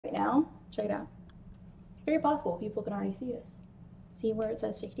now. Check it out. It's very possible people can already see us. See where it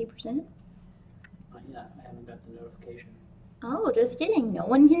says 60%? Not yet. I haven't got the notification. Oh, just kidding. No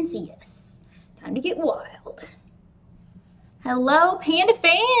one can see us. Time to get wild. Hello, Panda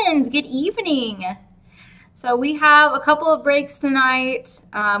fans. Good evening. So we have a couple of breaks tonight.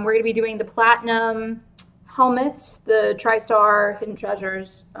 We're going to be doing the Platinum helmets, the TriStar Hidden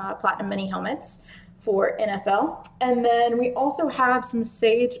Treasures Platinum Mini helmets for NFL. And then we also have some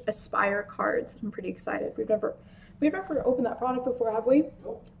Sage Aspire cards. I'm pretty excited. We've never opened that product before, have we?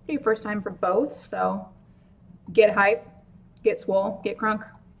 Nope. Pretty first time for both, so get hype, get swole, get crunk.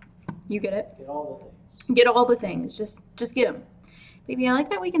 You get it. Get all the things. Get all the things. Just get them. Baby, I like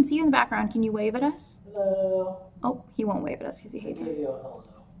that we can see you in the background. Can you wave at us? Hello. Oh, he won't wave at us because he hates us. Hello.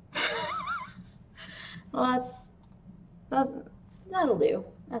 Well, that'll do.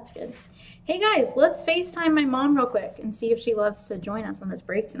 That's good. Hey guys, let's FaceTime my mom real quick and see if she loves to join us on this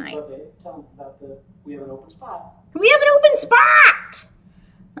break tonight. Okay, tell them about we have an open spot. We have an open spot!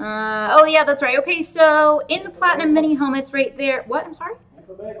 Oh yeah, that's right. Okay, so in the Platinum Mini helmets right there. What? I'm sorry?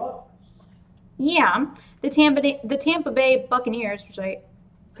 Tampa Bay Bucks. Yeah, the Tampa Bay Buccaneers, which I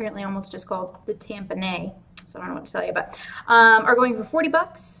apparently almost just called the Tampa Nay, so I don't know what to tell you, but are going for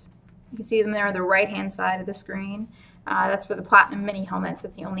 $40. You can see them there on the right-hand side of the screen. That's for the Platinum Mini helmets.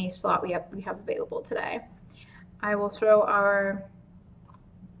 That's the only slot we have available today. I will throw our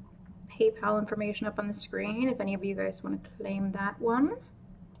PayPal information up on the screen if any of you guys want to claim that one.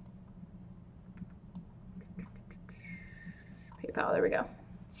 PayPal, there we go.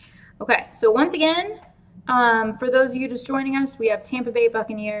 Okay, so once again, for those of you just joining us, we have Tampa Bay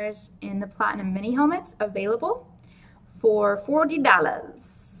Buccaneers in the Platinum Mini helmets available for $40.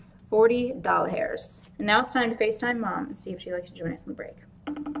 $40 hairs. And now it's time to FaceTime Mom and see if she likes to join us on the break.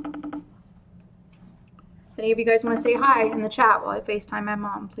 If any of you guys want to say hi in the chat while I FaceTime my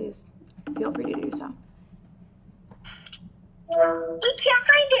mom, please feel free to do so. We can't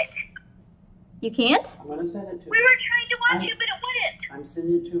find it. You can't? I'm going to send it to him. We were trying to watch you, but it wouldn't. I'm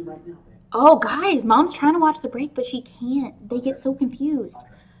sending it to him right now, babe. Oh, guys, Mom's trying to watch the break, but she can't. They get so confused.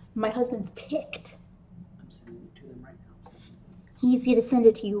 My husband's ticked. I'm sending it to them right now. He's going to send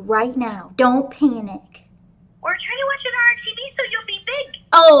it to you right now. Don't panic. We're trying to watch it on our TV so you'll be big.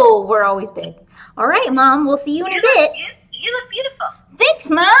 Oh, we're always big. All right, Mom, we'll see you in a bit. You look beautiful.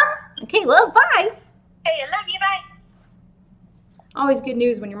 Thanks, Mom. Okay, love, bye. Hey, I love you, bye. Always good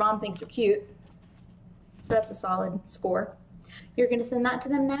news when your mom thinks you're cute. So that's a solid score. You're going to send that to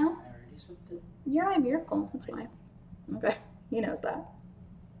them now? I already sent it. You're my miracle. That's why. Okay. He knows that.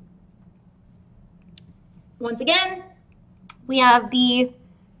 Once again, we have the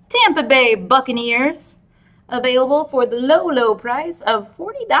Tampa Bay Buccaneers available for the low, low price of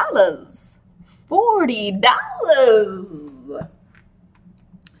 $40. $40.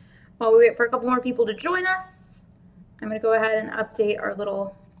 While we wait for a couple more people to join us, I'm going to go ahead and update our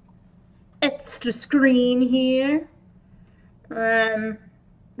little extra screen here.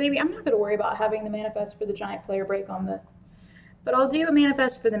 Maybe I'm not going to worry about having the manifest for the giant player break on the, but I'll do a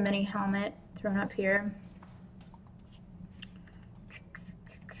manifest for the mini helmet thrown up here.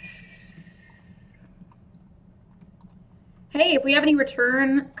 Hey, if we have any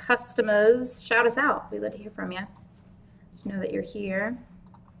return customers, shout us out. We'd love to hear from you. Know that you're here.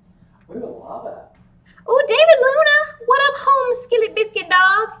 We would love it. Oh, David Luna, what up, home skillet biscuit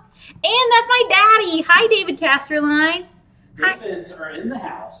dog? And that's my daddy. Hi, David Casterline. Davids are in the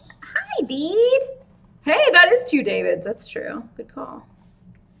house. Hi, Deed. Hey, that is two Davids. That's true. Good call.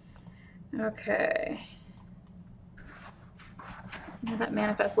 Okay. Now that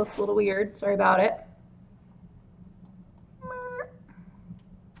manifest looks a little weird. Sorry about it.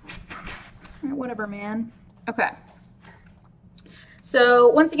 Whatever, man. Okay. So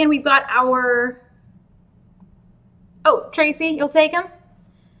once again, we've got our. Oh, Tracy, you'll take him?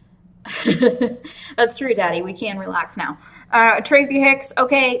 That's true, Daddy. We can relax now. Tracy Hicks.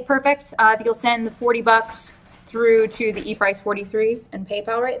 Okay, perfect. If you'll send the $40 through to the ePrice43 and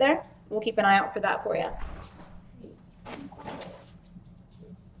PayPal right there, we'll keep an eye out for that for you.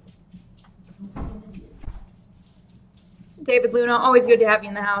 David Luna, always good to have you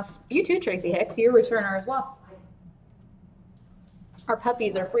in the house. You too, Tracy Hicks. You're a returner as well. Our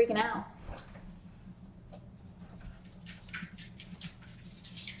puppies are freaking out.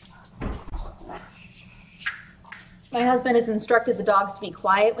 My husband has instructed the dogs to be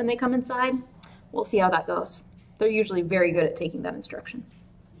quiet when they come inside. We'll see how that goes. They're usually very good at taking that instruction.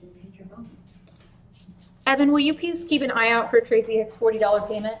 Evan, will you please keep an eye out for Tracy Hicks' $40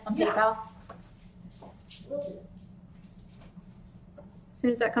 payment on PayPal? As soon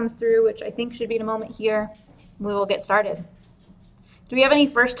as that comes through, which I think should be in a moment here, we will get started. Do we have any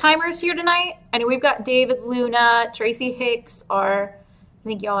first timers here tonight? I know we've got David Luna, Tracy Hicks I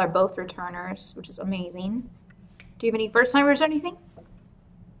think y'all are both returners, which is amazing. Do you have any first timers or anything?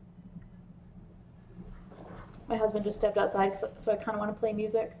 My husband just stepped outside, so I kind of want to play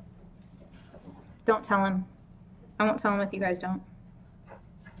music. Don't tell him. I won't tell him if you guys don't.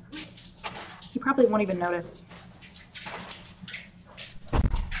 He probably won't even notice.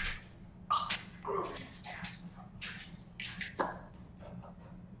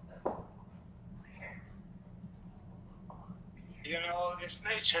 You know, this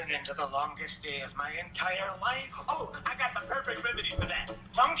may turn into the longest day of my entire life. Oh, I got the perfect remedy for that.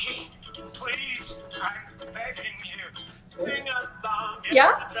 Monkey, please, I'm begging you, sing a song.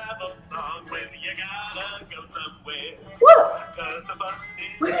 Yeah? It's a travel song when you gotta go somewhere. Whoa! 'Cause the fun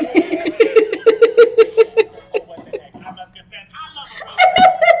is oh, what the heck? I must confess, I love a road.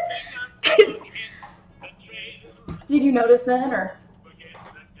 Sing a song in the trail. Did you notice then, or? Forget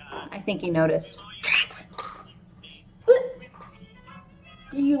the guy. I think you noticed. Drat. What?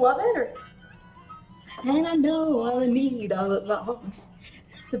 Do you love it, or? And I know all I need all along.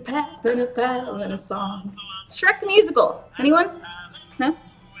 It's a path and a paddle and a song. Shrek the Musical. Anyone? No?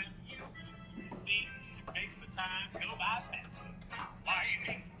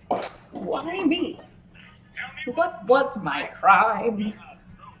 Why me? What was my crime?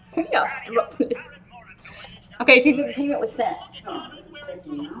 Yes. Okay, she said the payment was sent.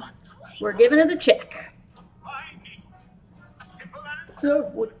 We're giving it a check. So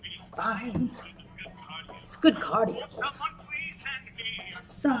it would be fine. It's good cardio.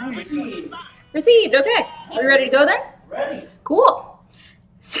 Sign. Received. Okay. Are we ready to go then? Ready. Cool.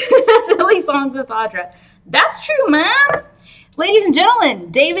 Silly Songs with Audra. That's true, man. Ladies and gentlemen,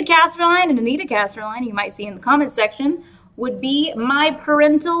 David Casterline and Anita Casterline, you might see in the comments section, would be my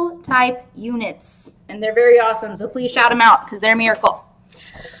parental type units. And they're very awesome, so please shout them out because they're a miracle.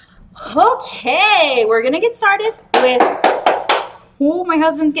 Okay, we're going to get started with... Oh, my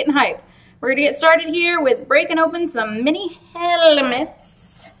husband's getting hype. We're going to get started here with breaking open some mini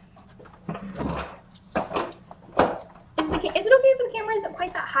helmets. Is it okay if the camera isn't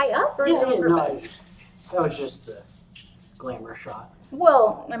quite that high up? Or is it on purpose? That was just the glamour shot.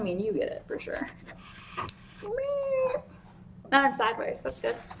 Well, I mean, you get it for sure. Now I'm sideways. That's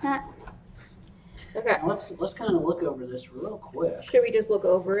good. Okay. Now let's kind of look over this real quick. Should we just look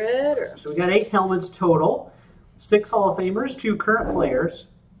over it? Or? So we got 8 helmets total, 6 Hall of Famers, 2 current players.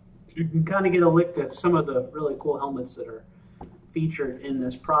 You can kind of get a look at some of the really cool helmets that are featured in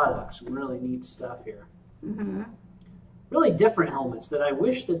this product. Some really neat stuff here. Mm-hmm. Really different helmets that I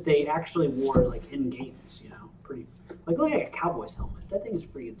wish that they actually wore like in games, you know. Pretty, like look at a Cowboys helmet. That thing is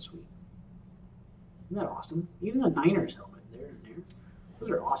freaking sweet. Isn't that awesome? Even the Niners helmet there and there. Those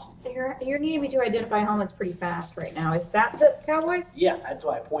are awesome. You're needing me to identify helmets pretty fast right now. Is that the Cowboys? Yeah, that's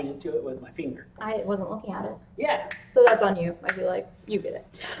why I pointed to it with my finger. I wasn't looking at it. Yeah. So that's on you. I feel like you get it.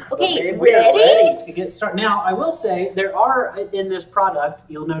 Okay, we are ready? ready to get started. Now, I will say there are in this product,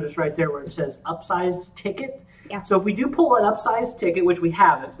 you'll notice right there where it says upsize ticket. Yeah. So if we do pull an upsize ticket, which we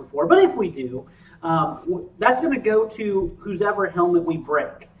haven't before, but if we do, that's going to go to whoever helmet we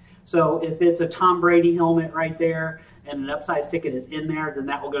break. So if it's a Tom Brady helmet right there and an upsize ticket is in there, then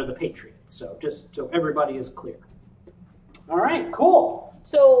that will go to the Patriots. So just so everybody is clear. All right, cool.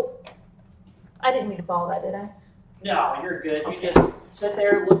 So I didn't mean to follow that, did I? No, you're good. Okay. You just sit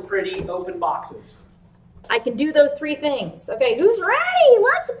there, look pretty, open boxes. I can do those 3 things. Okay, who's ready?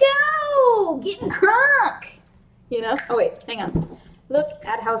 Let's go! Getting crunk! You know? Oh, wait, hang on. Look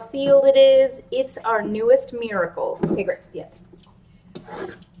at how sealed it is. It's our newest miracle. Okay, great. Yeah.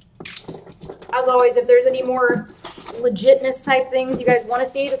 As always, if there's any more legitness type things you guys want to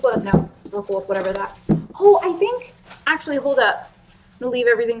see, just let us know. We're cool with whatever that. Oh, I think, actually, hold up. I'm going to leave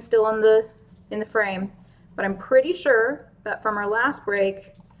everything still in the frame. But I'm pretty sure that from our last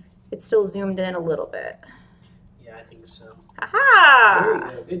break, it's still zoomed in a little bit. Yeah, I think so. Aha! There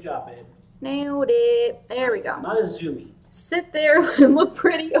you go. Good job, babe. Nailed it. There we go. Not as zoomy. Sit there and look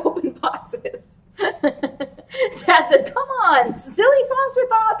pretty, open boxes. Dad said, come on, Silly Songs with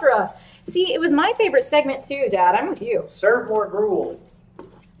Audra. See, it was my favorite segment too, Dad. I'm with you. Serve more gruel.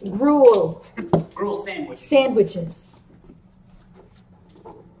 Gruel. Gruel sandwich. Sandwiches.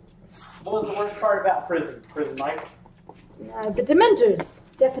 What was the worst part about prison? Prison, Mike? The Dementors,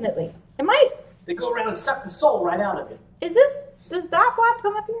 definitely. They go around and suck the soul right out of you. Does that flap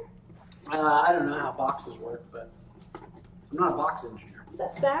come up here? I don't know how boxes work, but I'm not a box engineer. Is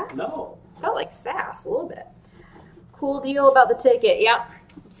that sass? No. Felt like sass a little bit. Cool deal about the ticket. Yeah.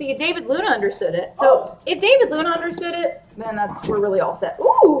 See, David Luna understood it. So if David Luna understood it, then we're really all set.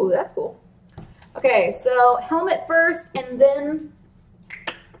 Ooh, that's cool. Okay, so helmet first, and then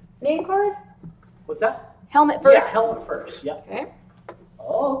Name card? What's that? Helmet first. Yeah, helmet first. Yep. Okay.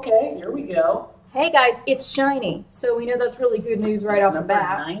 Okay, here we go. Hey guys, it's shiny, so we know that's really good news right It's off the number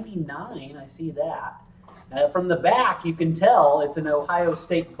bat. 99, I see that. From the back, you can tell it's an Ohio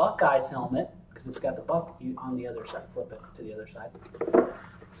State Buckeyes helmet because it's got the buck on the other side. Flip it to the other side.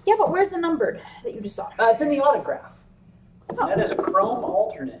 Yeah, but where's the numbered that you just saw? It's in the autograph. Oh. That is a chrome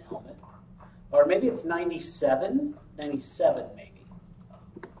alternate helmet. Or maybe it's 97? 97 maybe.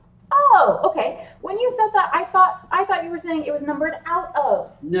 Oh, okay. When you said that, I thought you were saying it was numbered out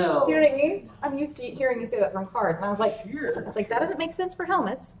of. No. Do you know what I mean? I'm used to hearing you say that from cars, and I was like, Here. that doesn't make sense for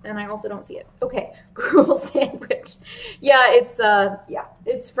helmets, and I also don't see it. Okay, gruel sandwich. Yeah,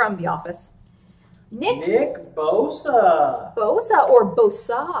 it's from The Office. Nick Bosa. Bosa or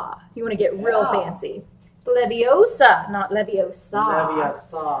Bosa. You want to get real Yeah. fancy. It's Leviosa, not Leviosa.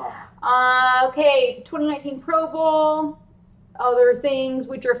 Leviosa. Okay, 2019 Pro Bowl. Other things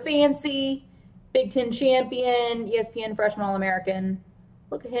which are fancy. Big Ten champion, ESPN freshman All-American.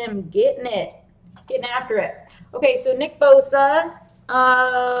 Look at him getting it. Getting after it. Okay, so Nick Bosa.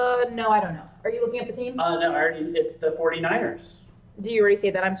 No, I don't know. Are you looking up the team? No, it's the 49ers. Did you already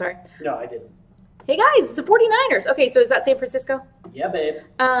say that? I'm sorry. No, I didn't. Hey guys, it's the 49ers. Okay, so is that San Francisco? Yeah, babe.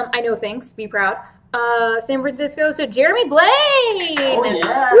 I know, thanks. Be proud. San Francisco, so Jeremy Blaine! Oh,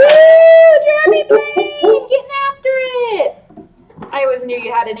 yeah. Woo! Jeremy Blaine! Getting after it! I always knew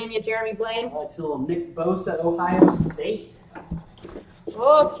you had it in you, Jeremy Blaine. Oh, it's a little Nick Bosa, Ohio State.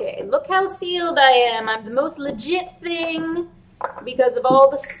 Okay, look how sealed I am. I'm the most legit thing because of all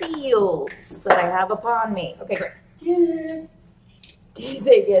the seals that I have upon me. Okay, great. Get it. Did you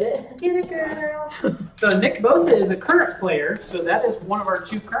say get it? Get it, girl. So Nick Bosa is a current player, so that is one of our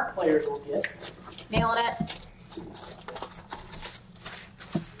 2 current players we'll get. Nailing it.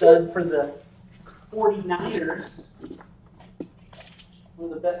 Stud for the 49ers. One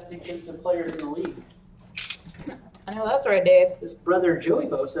of the best defensive players in the league. I know that's right, Dave. His brother Joey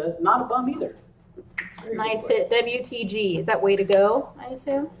Bosa, not a bum either. Very Nice good player. hit. WTG. Is that way to go, I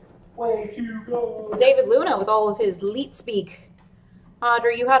assume? Way to go. It's David Luna with all of his leet speak.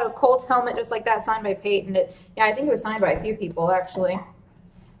 Audrey, you had a Colts helmet just like that signed by Peyton. Yeah, I think it was signed by a few people, actually. I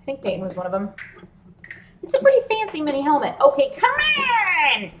think Peyton was one of them. It's a pretty fancy mini helmet. Okay, come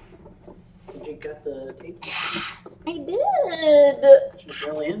on! You got the tape? I did. She's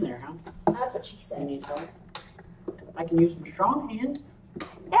really in there, huh? That's what she You said. need help? I can use some strong hand.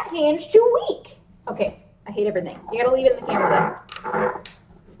 That hand's too weak. Okay, I hate everything. You gotta leave it in the camera then.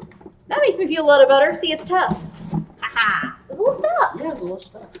 That makes me feel a lot better. See, it's tough. Haha. There's a little stuff. Yeah, the little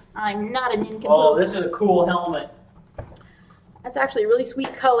stuff. I'm not an incomplete. Oh, this is a cool helmet. That's actually a really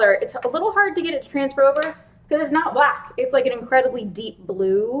sweet color. It's a little hard to get it to transfer over because it's not black. It's like an incredibly deep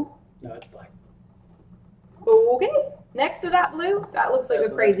blue. No, it's black. Okay. Next to that blue, that looks like a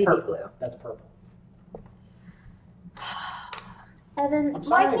That's crazy purple. deep blue. That's purple. Evan, I'm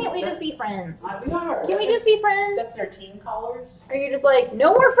why sorry, can't we that- just be friends? We are. Can we just be friends? That's their team colors. Or are you just like,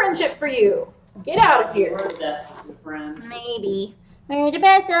 no more friendship for you? Get out of We're here. the best as the friends. Maybe. We're the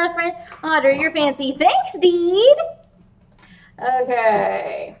best of friends. Audrey, you're fancy. Thanks, Deed.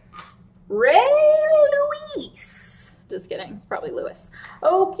 Okay. Ray Lewis. Just kidding. It's probably Lewis.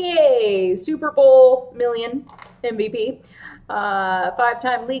 Okay. Super Bowl million MVP.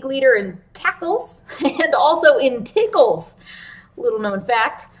 5-time league leader in tackles and also in tickles. Little known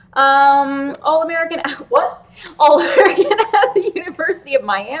fact. All-American. What? All-American at the University of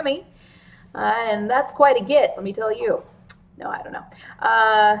Miami. And that's quite a get, let me tell you. No, I don't know.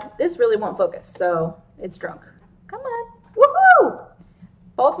 This really won't focus, so it's drunk. Come on. Woohoo!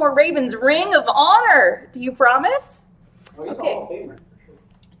 Baltimore Ravens Ring of Honor. Do you promise? Oh, he's Okay. Hall of Famer, for sure.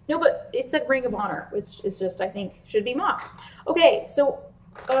 No, but it said Ring of Honor, which is just, I think, should be mocked. Okay, so,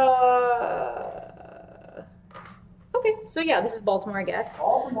 okay, so yeah, this is Baltimore, I guess.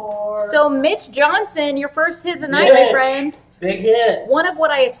 Baltimore. So, Mitch Johnson, your first hit of the night, my Mitch. friend. Big hit. One of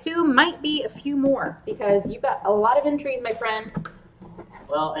what I assume might be a few more, because you've got a lot of entries, my friend.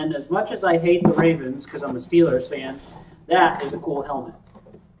 Well, and as much as I hate the Ravens, because I'm a Steelers fan, that is a cool helmet.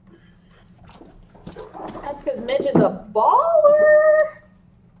 That's because Mitch is a baller.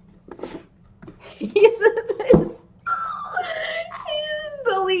 He's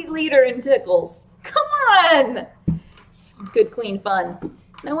the league leader in tickles. Come on. Good, clean fun.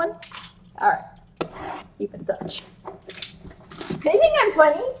 No one? All right. Keep in touch. They think I'm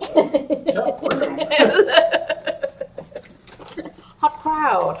funny. No, of course not. Hot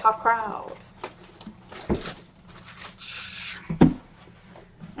crowd, hot crowd.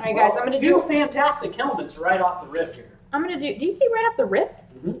 All right, guys, I'm gonna Two do. fantastic helmets right off the rip here. I'm gonna do. Do you see right off the rip?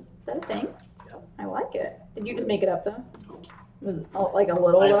 Mm-hmm. Is that a thing? Yep. I like it. Did you just make it up though? Like a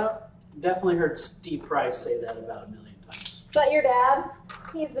little I've though? definitely heard Steve Price say that about 1 million times. Is that your dad?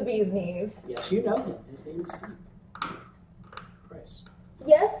 He's the bee's knees. Yes, you know him. His name is Steve Price.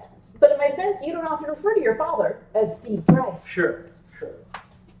 Yes, but in my defense, you don't often refer to your father as Steve Price. Sure.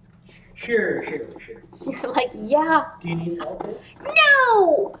 You're like, yeah. Do you need help here?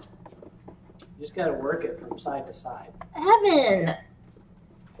 No! You just got to work it from side to side. Evan.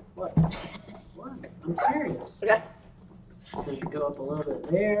 What? I'm serious. Okay. Because you go up a little bit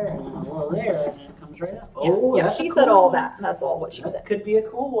there, and then a little there, and then it comes right up. Oh, Yeah, that's she a said cool all one. that. That's all what she That said. could be a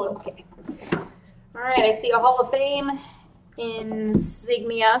cool one. Okay. All right, I see a Hall of Fame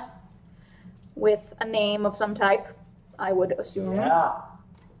insignia with a name of some type, I would assume. Yeah.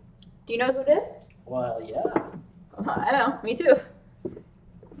 Do you know who it is? Well, yeah. I know, me too.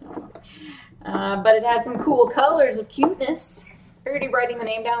 But it has some cool colors of cuteness. Are you already writing the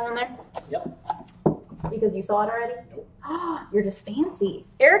name down on there? Yep. Because you saw it already? Nope. You're just fancy.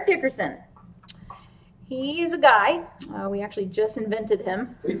 Eric Dickerson. He's a guy. We actually just invented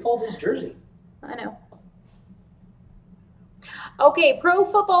him. We pulled his jersey. I know. Okay, Pro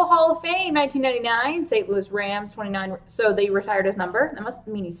Football Hall of Fame, 1999. St. Louis Rams, 29. So they retired his number. That must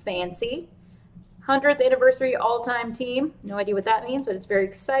mean he's fancy. 100th anniversary all-time team. No idea what that means, but it's very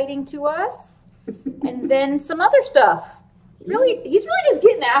exciting to us. And then some other stuff. He's really just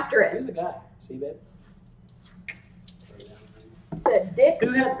getting after it. He's a guy. See, babe? Said Dick.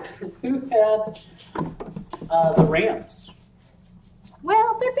 Who had the Rams?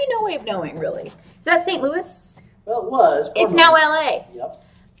 Well, there'd be no way of knowing, really. Is that St. Louis? Well, it was. It's now LA. Yep.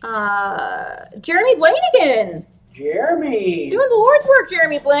 Jeremy Blaine again. Jeremy. Doing the Lord's work,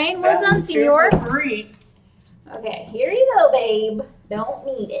 Jeremy Blaine. Well done, senor. 3. Okay, here you go, babe. Don't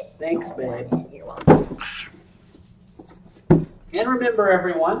need it. Thanks, babe. You're welcome. And remember,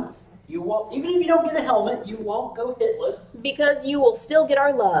 everyone, you won't. Even if you don't get a helmet, you won't go hitless. Because you will still get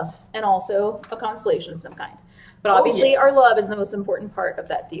our love and also a consolation of some kind. But Oh, obviously, yeah. our love is the most important part of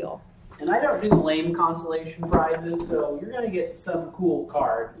that deal. And I don't do lame consolation prizes, so you're gonna get some cool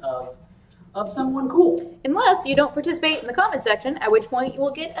card of someone cool. Unless you don't participate in the comment section, at which point you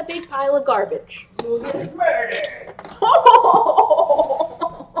will get a big pile of garbage. You'll get murdered.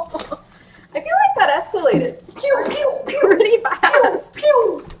 I feel like that escalated pretty fast.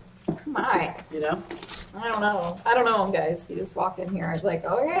 My. You know. I don't know him, guys. He just walked in here. I was like,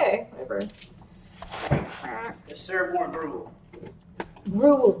 okay, whatever. Just serve more gruel.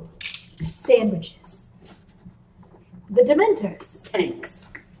 Rule. Sandwiches. The Dementors.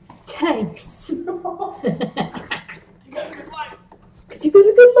 Tanks. Tanks. You got a good life. Because you got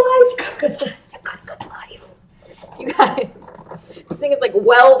a good life. You got a good life. You guys, this thing is like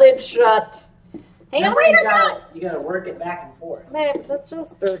welded shut. Hey, I'm right on that. You gotta work it back and forth. Babe, that's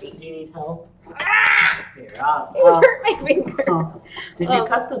just 30. Do you need help? Ah! Here, It hurt my finger. Did you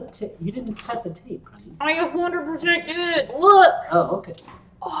cut the? You didn't cut the tape, honey. I 100% did. Look. Oh, okay.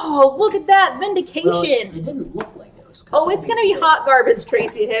 Oh, look at that vindication. Well, it didn't look like it was cut. Oh, it's gonna be hot garbage,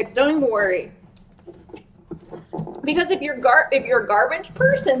 Tracy Hicks. Don't even worry. Because if you're a garbage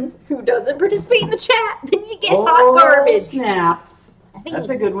person who doesn't participate in the chat, then you get hot garbage. Snap. I think That's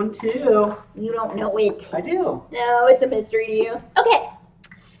a good one too. you don't know it. I do. No, it's a mystery to you. Okay.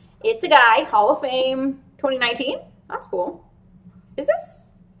 It's a guy, Hall of Fame 2019. That's cool. Is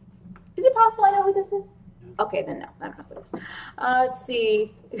it possible I know who this is? Okay, then no. I don't know who it is. Let's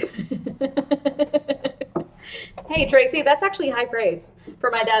see. Hey, Tracy, that's actually high praise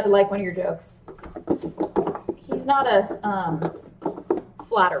for my dad to like one of your jokes. He's not a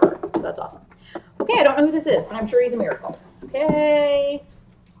flatterer, so that's awesome. Okay, I don't know who this is, but I'm sure he's a miracle. Okay.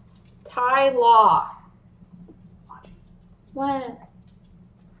 Ty Law. What?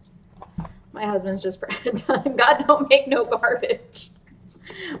 My husband's just done. God don't make no garbage.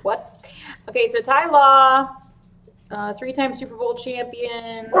 What? Okay, so Ty Law, 3-time Super Bowl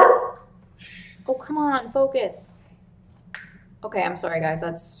champion. Oh, come on, focus. Okay, I'm sorry, guys.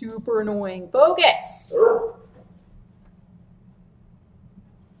 That's super annoying. Focus.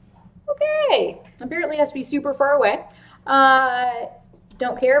 Okay. Apparently it has to be super far away.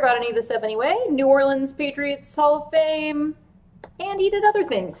 Don't care about any of this stuff anyway. New Orleans Patriots Hall of Fame. And he did other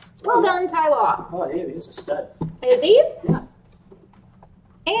things. Well done, Ty Law. Oh, yeah, he's a stud. Is he? Yeah.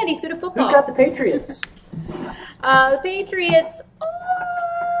 And he's good at football. Who's got the Patriots? The Patriots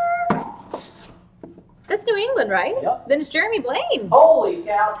are... That's New England, right? Yep. Then it's Jeremy Blaine. Holy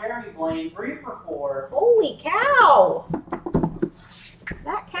cow, Jeremy Blaine, 3 for 4. Holy cow.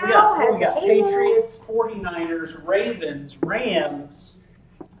 That cow We got halo. Patriots, 49ers, Ravens, Rams,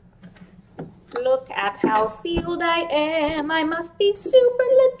 Look at how sealed I am. I must be super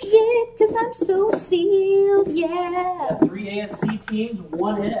legit because I'm so sealed, yeah. 3 AFC teams,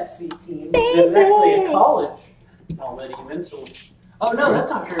 1 NFC team. Baby. There's actually a college helmet even. So, oh no,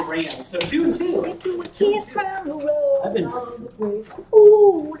 that's not true. Rams. So 2 and 2. Kids round the road. I've been.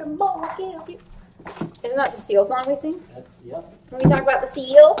 Ooh, the ball can't. Isn't that the seal song we sing? Yep. When we talk about the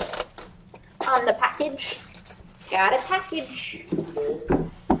seal on the package, got a package.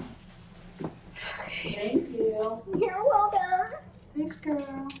 Thank you. You're welcome. Thanks,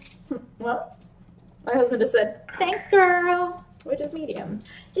 girl. Well, my husband just said, thanks, girl, which is medium.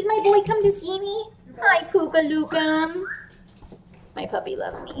 Did my boy come to see me? Hi, Puka Lukum. My puppy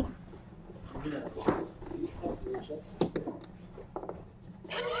loves me.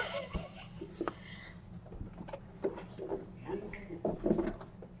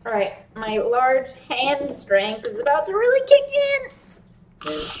 All right, my large hand strength is about to really kick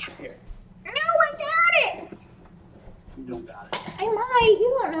in. Here. No, I got it. You don't got it. I might.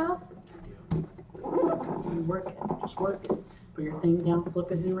 You don't know. You work it. Just work it. Put your thing down,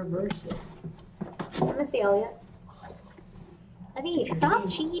 flip it, and reverse it. Let me see, Elliot. Abby, stop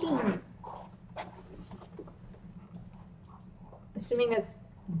cheating. Assuming it's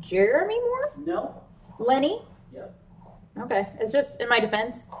Jeremy Moore? No. Lenny? Yep. Okay. It's just, in my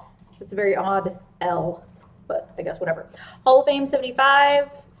defense, it's a very odd L, but I guess whatever. Hall of Fame 75.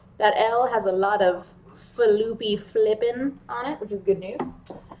 That L has a lot of floopy flippin' on it, which is good news.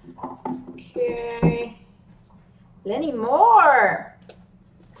 Okay. Lenny Moore.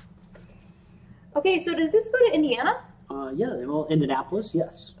 Okay, so does this go to Indiana? Yeah, well, Indianapolis,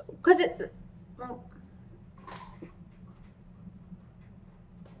 yes. Because it... Well,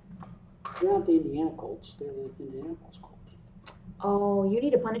 They're not the Indiana Colts. They're the Indianapolis Colts. oh, you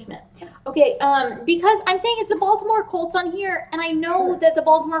need a punishment. Okay, because I'm saying it's the Baltimore Colts on here, and I know that the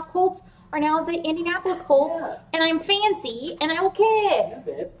Baltimore Colts are now the Indianapolis Colts, Yeah. and I'm fancy, and I don't care. Yeah,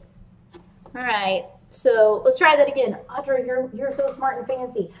 babe. All right, so let's try that again. Audrey, you're so smart and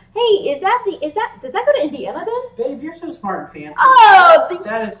fancy. Hey, does that go to Indiana then? Babe, you're so smart and fancy. Oh,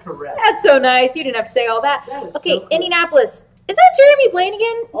 That is correct. that's so nice. You didn't have to say all that. That is Okay, so cool. Indianapolis. Is that Jeremy Blaine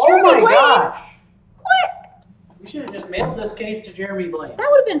again? Oh Jeremy my Blaine. gosh. What? We should have just mailed this case to Jeremy Blaine. That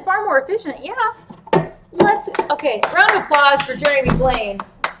would have been far more efficient. Yeah. Okay, round of applause for Jeremy Blaine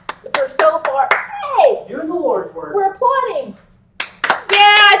for so far. Hey, Doing the Lord's work. we're applauding.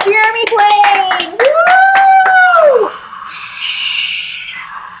 Yeah, Jeremy Blaine. Woo!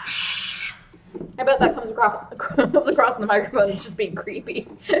 I bet that comes across in the microphone as just being creepy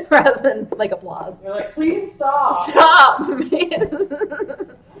rather than like applause. They're like, please stop. Stop.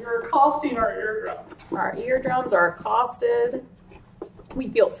 You're accosting our eardrum. Our eardrums are accosted. We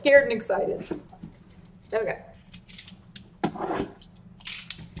feel scared and excited. Okay.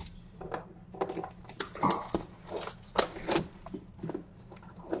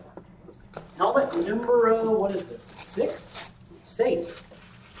 Helmet number, what is this? 6? 6.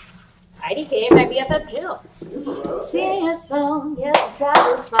 IDK, my BFF Jill. Sing a song, yeah, try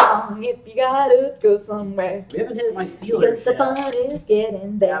a song if you gotta go somewhere. We haven't hit my Steelers Because the yet. fun is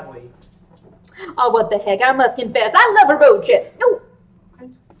getting there. Have we? Oh, what the heck, I must confess, I love a road trip. No.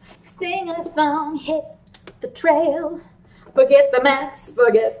 Sing a song, hit the trail. Forget the maps,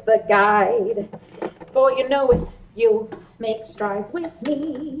 forget the guide. For you know it, you'll make strides with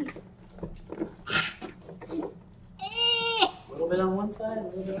me. A little bit on one side, a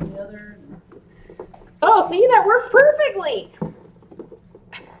little bit on the other. Oh, see, that worked perfectly.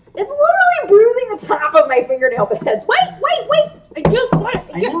 It's literally bruising the top of my fingernail beds. Wait. I just want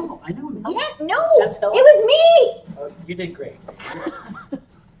to. I know. Yeah, no. Just It help. was me. Oh, you did great.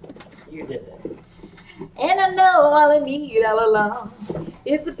 You did it. And I know all I need all along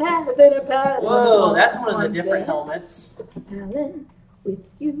is the path and a path. Whoa, that's one of the different helmets. Alan, with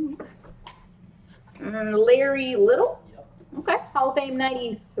you. Larry Little. Yep. Okay. Hall of Fame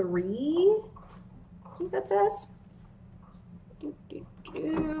 93. I think that says.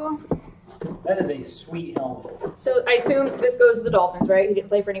 That is a sweet helmet. So I assume this goes to the Dolphins, right? He didn't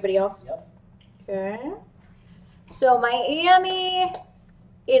play for anybody else? Yep. Okay. So Miami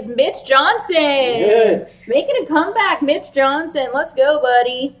is Mitch Johnson. Good. Making a comeback, Mitch Johnson. Let's go,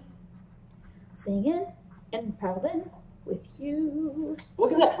 buddy. Singing and prowling with you.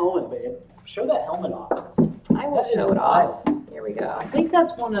 Look at that helmet, babe. Show that helmet off. I will That is show it off. wild. Here we go. I think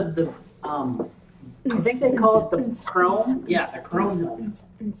that's one of the, I think they call it the chrome. Yeah, the chrome helmet.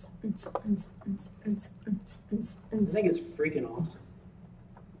 I think it's freaking awesome.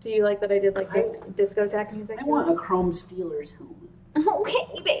 Do you like that I did like discotheque music? I want a chrome Steelers helmet.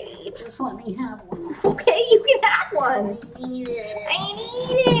 Okay, babe. Just let me have one. Okay, you can have one. I need it. I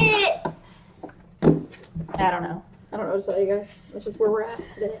need it. I don't know. I don't know what to tell you guys. That's just where we're at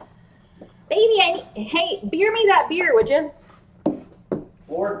today. Baby, hey, beer me that beer, would you?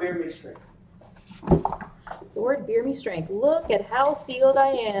 Lord, bear me straight. Lord, beer me strength. Look at how sealed I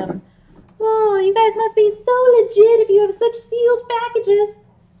am. Oh, you guys must be so legit if you have such sealed packages.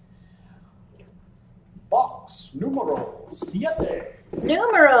 Box numero 7.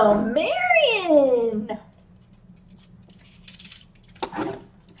 Numero Marion.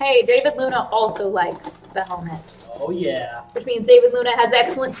 Hey, David Luna also likes the helmet, Oh yeah. which means David Luna has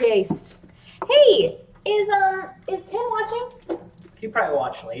excellent taste. Hey, is Tim watching? He probably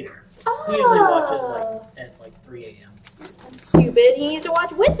watch later. Oh. He usually watches at 3 a.m. That's stupid. He needs to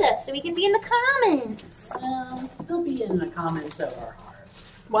watch with us so he can be in the comments. He'll be in the comments of our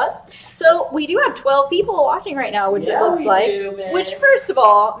hearts. What? So we do have 12 people watching right now, which it Yeah, looks we like. do, man. Which, first of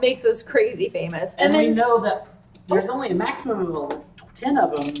all, makes us crazy famous. And we then, know that there's only a maximum of 10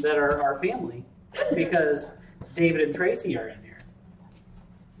 of them that are our family because David and Tracy are in here.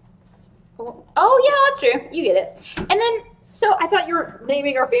 oh yeah, that's true. You get it. And then, so I thought you were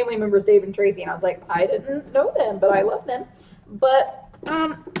naming our family members Dave and Tracy, and I was like, I didn't know them, but I love them. But,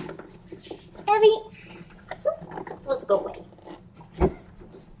 Evie, let's go away.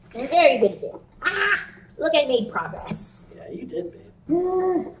 You're very good at it. Ah, look, I made progress. Yeah, you did,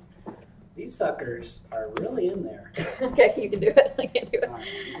 babe. These suckers are really in there. Okay, you can do it. I can't do it. All right,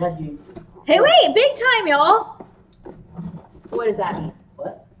 I'm glad you. Hey, wait, big time, y'all. What does that mean?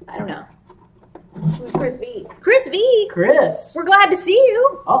 What? I don't know. Who's Chris V? Chris V? Chris. We're glad to see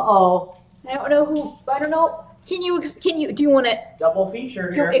you. Uh-oh. I don't know who, I don't know. Can you, do you want to Double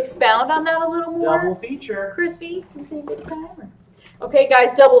feature here. expound on that a little more? Double feature. Chris V, can you say big time? Okay, guys,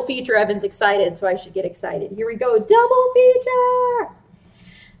 double feature. Evan's excited, so I should get excited. Here we go, double feature.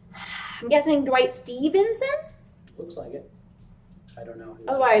 I'm guessing Dwight Stevenson? Looks like it. I don't know.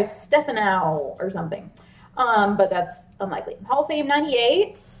 Otherwise, Stefano or something. But that's unlikely. Hall of Fame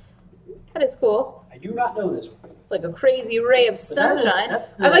 98. That is cool. I do not know this one. It's like a crazy ray of sunshine.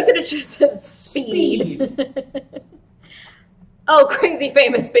 that's I like that it just says speed. Oh, crazy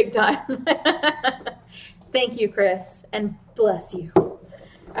famous big time. Thank you, Chris, and bless you.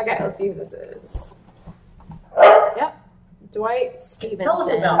 Okay, let's see who this is. Yep, Dwight Stevenson. Tell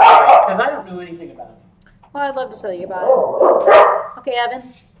us about Dwight, because I don't know anything about him. Well, I'd love to tell you about it. Okay,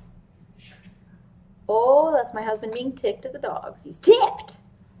 Evan. Oh, that's my husband being ticked at the dogs. He's ticked.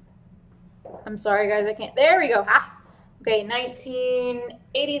 I'm sorry, guys. I can't. There we go. Ha. Okay,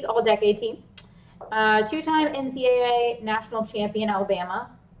 1980s All-Decade team. Two-time NCAA national champion, Alabama.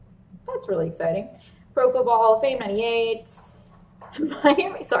 That's really exciting. Pro Football Hall of Fame, 98.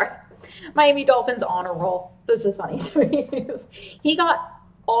 Miami Dolphins honor roll. That's just funny to me. He got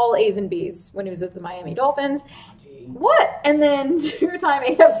all A's and B's when he was with the Miami Dolphins. What? And then two-time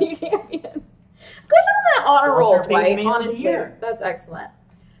AFC champion. Good on that honor roll, Walter Payton Dwight. Man of the Honestly, Year. that's excellent.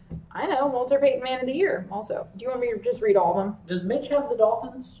 I know, Walter Payton Man of the Year also. Do you want me to just read all of them? Does Mitch have the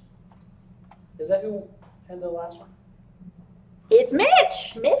Dolphins? Is that who had the last one? It's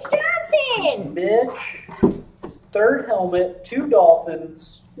Mitch! Mitch Johnson! Mitch, his third helmet, 2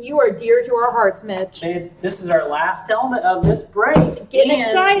 Dolphins. You are dear to our hearts, Mitch. And this is our last helmet of this break. Getting And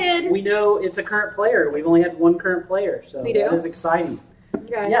excited. We know it's a current player. We've only had 1 current player, so We do? that is exciting.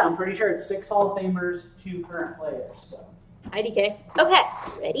 Okay. Yeah, I'm pretty sure it's 6 Hall of Famers, 2 current players. So IDK. Okay,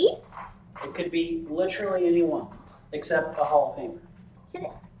 ready? it could be literally anyone except a Hall of Famer.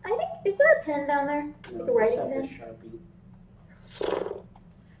 I think, is there a pen down there? You Like know, a writing except pen? this Sharpie.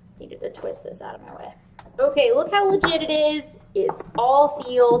 Needed to twist this out of my way. Okay, look how legit it is. It's all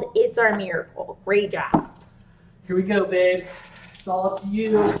sealed. It's our miracle. Great job. Here we go, babe. It's all up to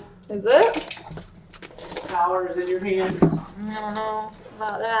you. Is it? Power is in your hands. I don't know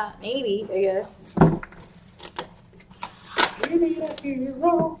about that. Maybe, I guess. We need a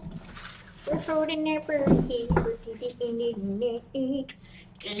hero. We're holding it for the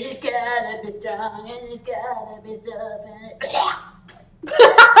And it's gotta be strong, and it's gotta be stuff in it.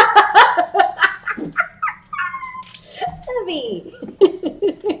 Heavy.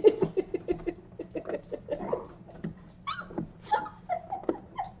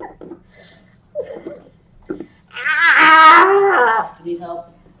 Ah! Need help?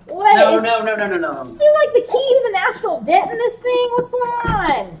 What No, is- no. Is there like the key to the national debt in this thing? What's going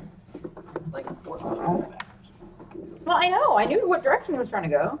on? Like 4 minutes back. Well, I know. I knew what direction it was trying to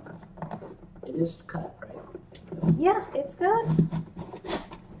go. It is cut, right? Yeah, it's good.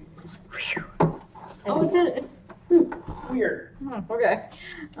 Oh, it's weird. Okay.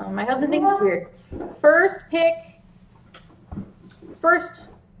 My husband thinks it's weird. First pick. First.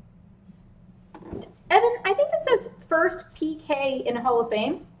 Evan, I think this says first PK in Hall of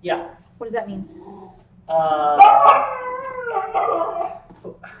Fame. Yeah. What does that mean?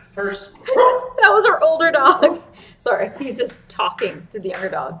 First. That was our older dog. Sorry, he's just talking to the younger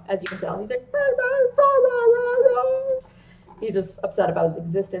dog, as you can tell. He's like, he's just upset about his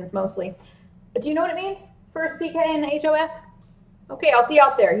existence mostly. Do you know what it means? First PK in the HOF? Okay, I'll see you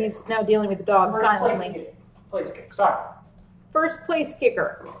out there. He's now dealing with the dog First silently. place kick. Sorry. First place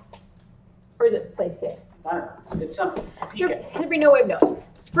kicker. Or is it place kick? I don't know. It's something. There'd be no way of knowing.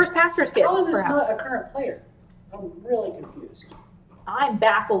 First pastor's kick, How is this perhaps. not a current player? I'm really confused. I'm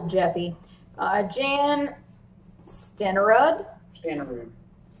baffled, Jeffy. Jan Stenerud? Stenerud.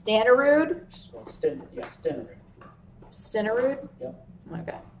 Stenerud? Well, Stenerud. Stenerud? Yep.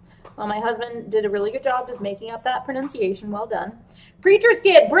 Okay. Well, my husband did a really good job just making up that pronunciation. Well done. Preacher's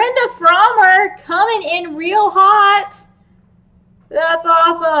Kid, Brenda Frommer, coming in real hot. That's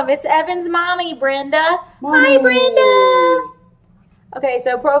awesome. It's Evan's mommy, Brenda. Hi, Brenda. Okay,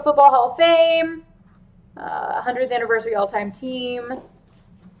 so Pro Football Hall of Fame, 100th anniversary all-time team.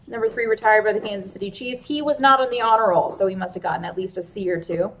 Number 3 retired by the Kansas City Chiefs. He was not on the honor roll, so he must have gotten at least a C or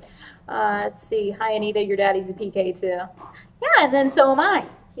 2. Let's see. Hi, Anita. Your daddy's a PK too. Yeah, and then so am I.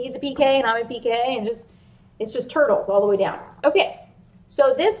 He's a PK and I'm a PK, and it's just turtles all the way down. Okay,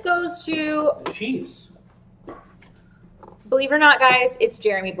 so this goes to, The Chiefs. believe it or not, guys, it's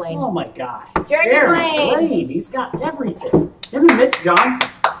Jeremy Blaine. Oh my God. Jeremy Blaine. He's got everything. Him and Mitch Johnson.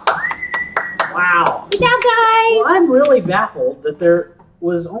 Wow. Good job, guys. Well, I'm really baffled that there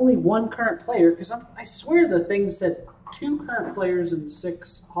was only one current player, because I swear the thing said 2 current players and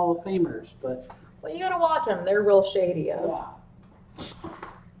 6 Hall of Famers, but Well, you gotta watch them. They're real shady. yeah.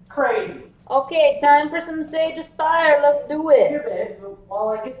 Crazy. Okay, time for some Sage Aspire. Let's do Here, it. babe, while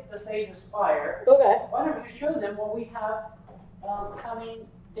I get the Sage Aspire, Okay. why don't you show them what we have coming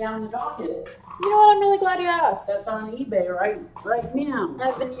down the docket? You know what? I'm really glad you asked. That's on eBay right now.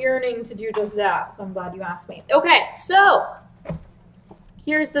 I've been yearning to do just that, so I'm glad you asked me. Okay, so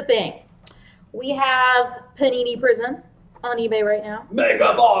here's the thing. We have Panini Prism on eBay right now.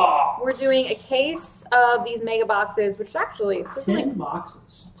 Mega box. We're doing a case of these mega boxes, which actually it's a 10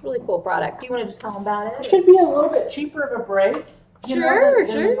 boxes. really cool product. Do you want to just tell them about It it? should be a little bit cheaper of a break. Sure,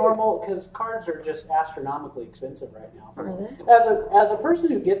 than sure. normal, because cards are just astronomically expensive right now. Are they? As a person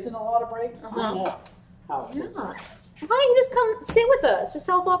who gets in a lot of breaks, I know how Yeah. expensive. Why don't you just come sit with us? Just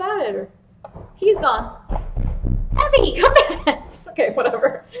tell us all about it. Or he's gone. Abby, come back. Okay,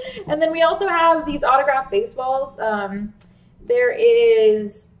 whatever. And then we also have these autographed baseballs. There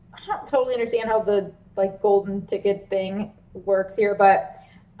is, I don't totally understand how the golden ticket thing works here, but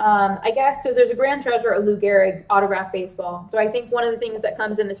I guess so. There's a Grand Treasure, a Lou Gehrig autographed baseball. So I think one of the things that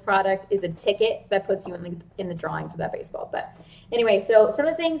comes in this product is a ticket that puts you in the drawing for that baseball. But anyway, so some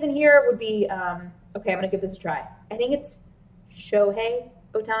of the things in here would be okay. I'm gonna give this a try. I think it's Shohei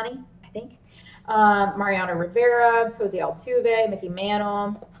Ohtani. I think Mariano Rivera, Jose Altuve, Mickey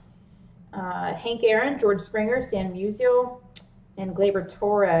Mantle, Hank Aaron, George Springer, Stan Musial, and Gleyber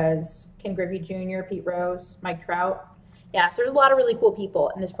Torres, Ken Griffey Jr., Pete Rose, Mike Trout. Yeah, so there's a lot of really cool people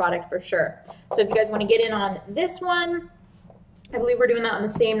in this product for sure. So if you guys want to get in on this one, I believe we're doing that on the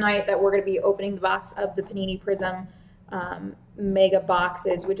same night that we're going to be opening the box of the Panini Prism mega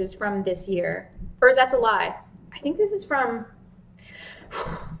boxes, which is from this year. Or that's a lie. I think this is from,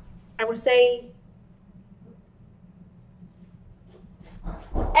 I want to say,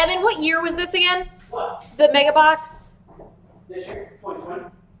 Evan, what year was this again? What? The mega box? This year, 2020.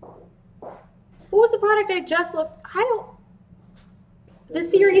 What was the product I just looked? The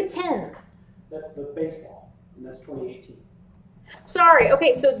Series 10. That's the baseball, and that's 2018. Sorry.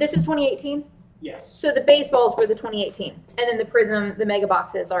 Okay, so this is 2018. Yes. So the baseballs were the 2018, and then the Prism, the mega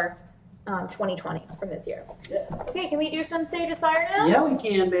boxes are 2020 from this year. Yeah. Okay, can we do some Sage Aspire now? Yeah, we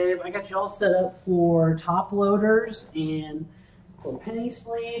can, babe. I got you all set up for top loaders and for penny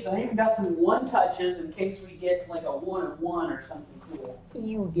sleeves. I even got some one touches in case we get like a 1-of-1 or something cool.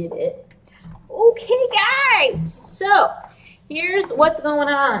 You get it. Okay, guys. So here's what's going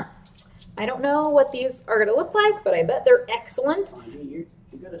on. I don't know what these are going to look like, but I bet they're excellent. Oh, you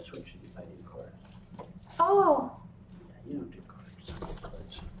gotta switch to the ID cards. Oh, Yeah, you don't do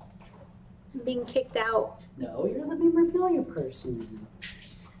cards. I'm being kicked out. No, you're the memorabilia person.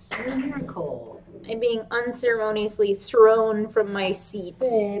 You're a miracle. I'm being unceremoniously thrown from my seat.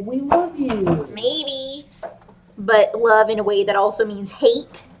 Babe, we love you. Maybe, but love in a way that also means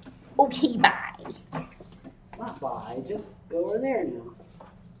hate. Okay, bye. Not bye, just go over there now.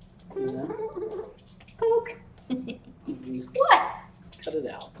 You know? Poke. You What? cut it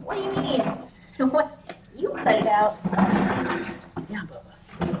out. What do you mean? What? You cut it out. Yeah, Bubba.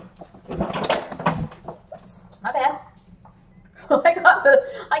 Whoops. My bad.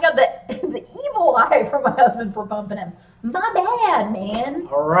 I got the evil fly from my husband for bumping him. My bad, man.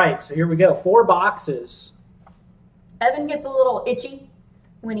 All right, so here we go. 4 boxes. Evan gets a little itchy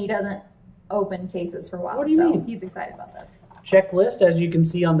when he doesn't open cases for a while. What do you mean? He's excited about this. Checklist, as you can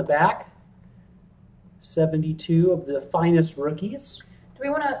see on the back. 72 of the finest rookies. Do we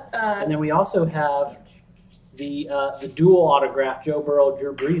want to? And then we also have the dual autograph Joe Burrow,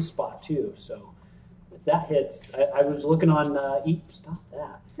 Drew Brees spot too. So if that hits, I was looking on stop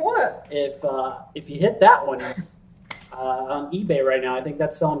that. What? If you hit that one on eBay right now, I think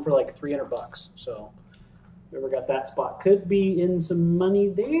that's selling for like $300. So whoever got that spot could be in some money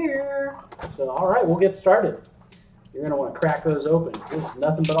there. So all right, we'll get started. You're gonna want to crack those open. This is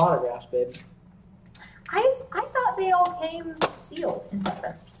nothing but autographs, baby. I thought they all came sealed in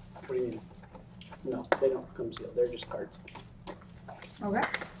something. What do you mean? No, they don't come sealed. They're just cards. Okay.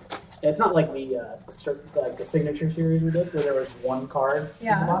 It's not like the signature series we did, where there was 1 card in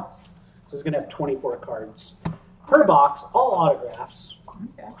Yeah. the box. So it's gonna have 24 cards per box, all autographs.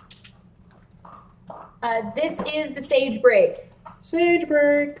 Okay. This is the Sage Break. Sage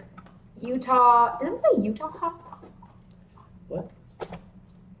break. Utah. Does it say Utah Hawk? What?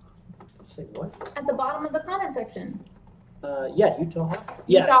 Say what? At the bottom of the comment section. Yeah, Utah Hawk.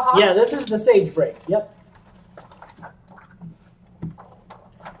 Utah Hawk? Yeah, this is the Sage break. Yep.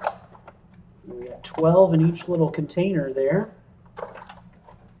 We got 12 in each little container there.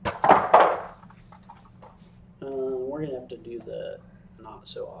 We're gonna have to do the not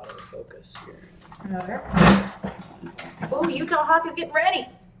so autofocus here. Okay. Oh, Utah Hawk is getting ready.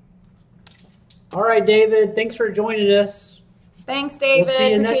 All right, David. Thanks for joining us. Thanks, David. We'll see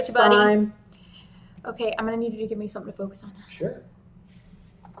you Appreciate next you, buddy. time. Okay, I'm gonna need you to give me something to focus on. Sure.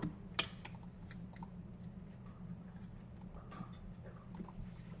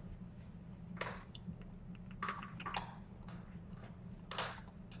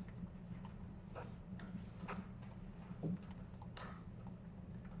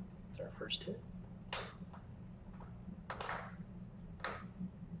 It's our first hit. How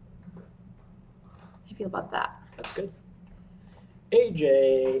do you feel about that? That's good.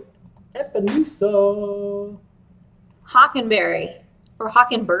 AJ Epinesa. Hockenberry. Or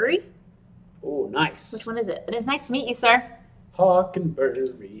Hockenberry? Oh, nice. Which one is it? But it's nice to meet you, sir.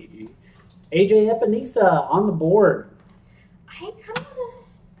 Hockenberry. AJ Epinesa on the board.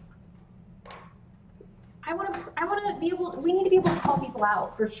 I wanna be able, we need to be able to call people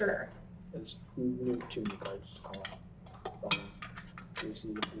out for sure. There's too many cards to call out. You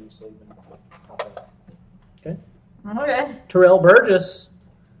see the Epinesa even pop up. Okay. Okay. Terrell Burgess.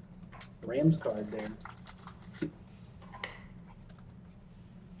 Rams card there.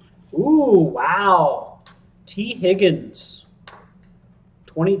 Ooh, wow. T. Higgins.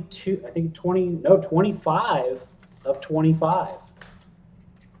 22, I think 25 of 25.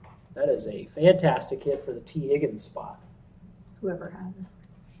 That is a fantastic hit for the T. Higgins spot. Whoever has it.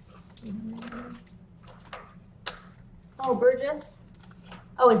 Oh, Burgess?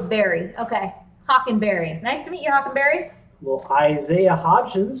 Oh, it's Barry. Okay. Hockenberry. Nice to meet you, Hockenberry. Little Isaiah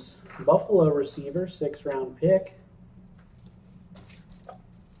Hodgins, Buffalo receiver, 6th round pick.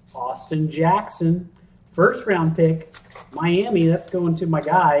 Austin Jackson, 1st round pick. Miami, that's going to my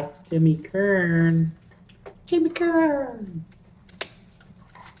guy, Timmy Kern. Timmy Kern.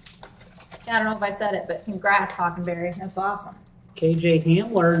 I don't know if I said it, but congrats, Hockenberry. That's awesome. KJ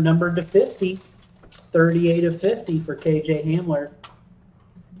Hamler, numbered to 50. 38 of 50 for KJ Hamler.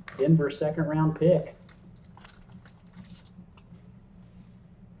 Denver 2nd round pick.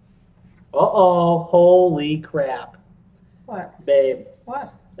 Uh-oh, holy crap. What? Babe,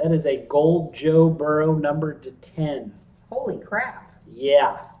 What? that is a gold Joe Burrow numbered to 10. Holy crap.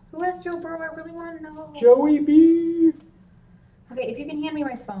 Yeah. Who has Joe Burrow? I really want to know. Joey B. Okay, if you can hand me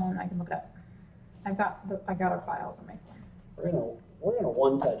my phone, I can look it up. I got our files on my phone. We're gonna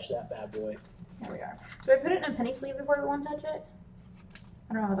one touch that bad boy. There we are. Do I put it in a penny sleeve before we one touch it?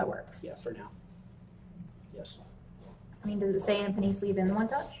 I don't know how that works. Yeah, for now. Yes, I mean, does it stay in a penny sleeve in the one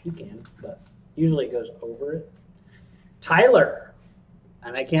touch? you can, but usually it goes over it. Tyler,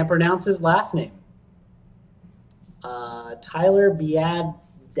 and I can't pronounce his last name. Tyler Biadasz.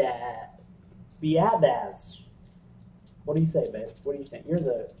 What do you say, babe? What do you think? You're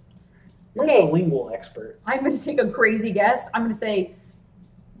the Okay. lingual expert. I'm going to take a crazy guess. I'm going to say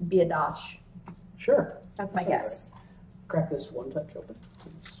Biadasz. Sure. That's my Sounds guess. Crack this one touch open,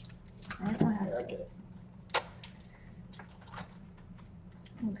 please. I don't know how There, I to. get it.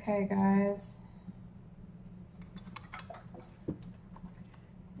 Okay, guys.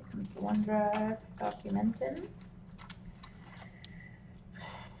 OneDrive, documenting.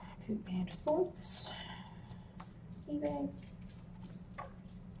 To Banter Sports. eBay.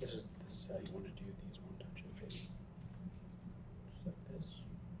 This is how you want to do these one touch, okay? Just like this.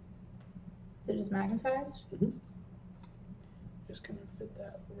 Is it just magnetized? Just kind of fit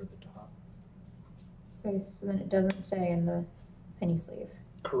that over the top. Okay, so then it doesn't stay in the penny sleeve.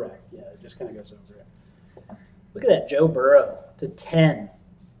 Correct. Yeah, it just kind of goes over it. Look at that, Joe Burrow to 10.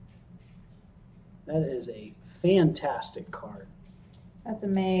 That is a fantastic card. That's a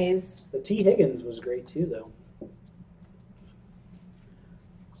maze. The T. Higgins was great too, though.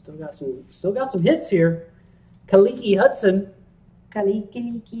 Still got some hits here. Kaliki Hudson.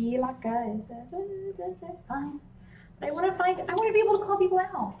 Kaliki like I said. Fine. But I want to be able to call people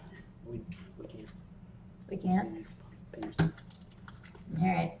out. We can't. We can't? All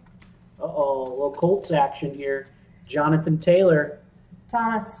right. Uh-oh, a little Colts action here. Jonathan Taylor.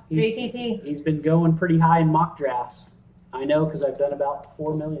 Thomas, He's- JTT. He's been going pretty high in mock drafts. I know because I've done about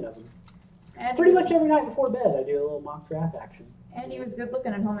 4 million of them. And Pretty he was, much every night before bed, I do a little mock draft action. And he was good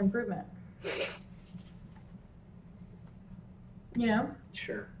looking at Home Improvement. You know?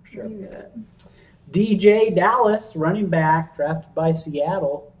 Sure. You get it. DJ Dallas, running back, drafted by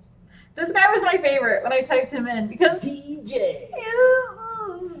Seattle. This guy was my favorite when I typed him in because DJ.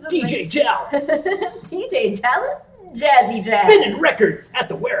 Just DJ Dallas. TJ Dallas? Jazzy Jazz. Spinning records at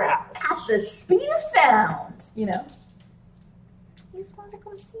the warehouse. At the speed of sound. You know? He's wanted to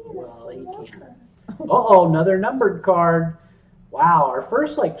come see us. Well, he wants can't. us. Uh-oh, another numbered card. Wow, our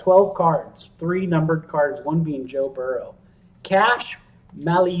first 12 cards. 3 numbered cards, one being Joe Burrow. Cash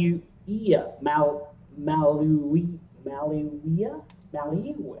Maluia.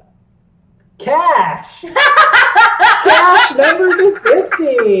 Cash! Cash number to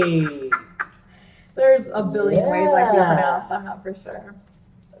 50! There's a billion ways I can Yeah. pronounce. I'm not for sure.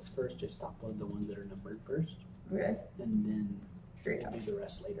 Let's first just upload the ones that are numbered first, Okay. and then Straight we'll up. do the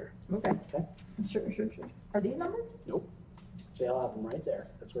rest later. Okay. Okay? Sure. Are these numbered? So I'll have them right there.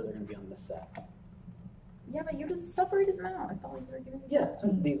 That's where they're going to be on this set. Yeah, but you just separated them out. I thought you were giving me Yeah, those to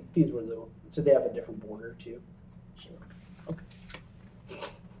me. these were the. So they have a different border too. Sure. Okay.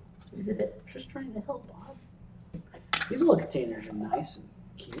 Exhibit. Just trying to help, Bob. These little containers are nice and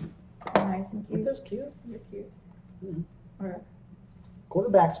cute. Nice and Aren't cute. those cute? You're cute. Mhm. Alright.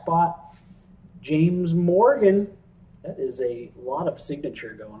 Quarterback spot, James Morgan. That is a lot of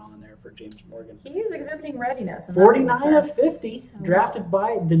signature going on there for James Morgan. He is exhibiting readiness. And that's 49 a of 50, drafted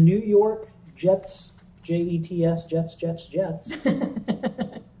by the New York Jets, Jets.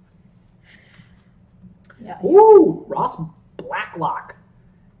 Yeah. Ooh, Ross Blacklock,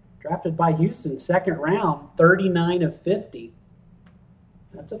 drafted by Houston, 2nd round, 39 of 50.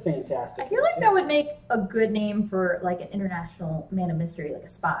 That's a fantastic. I feel like that would make a good name for like an international man of mystery, like a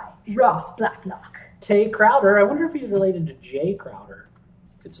spy. Ross Blacklock. Tay Crowder. I wonder if he's related to Jay Crowder.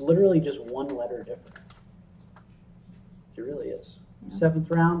 It's literally just one letter different. It really is. Yeah. 7th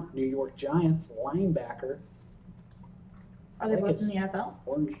round, New York Giants, linebacker, Are they I think both in the NFL?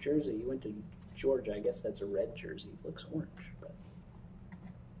 orange jersey. He went to Georgia. I guess that's a red jersey. Looks orange, but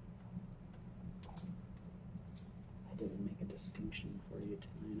I didn't make a distinction for you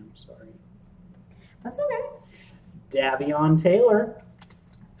tonight. I'm sorry. That's okay. Davion Taylor.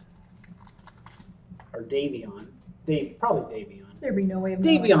 Or Davion. Probably Davion. There'd be no way of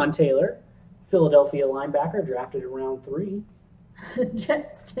knowing. Davion Taylor, Philadelphia linebacker, drafted in round 3.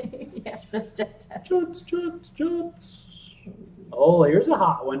 Jets. Yes. Jets. Oh, here's a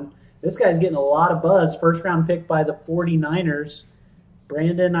hot one. This guy's getting a lot of buzz. 1st round pick by the 49ers,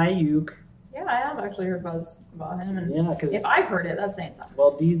 Brandon Ayuk. Yeah, I have actually heard buzz about him. And Yeah, because, if I've heard it, that's saying something.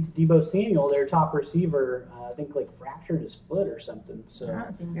 well, Debo Samuel, their top receiver, I think fractured his foot or something. So That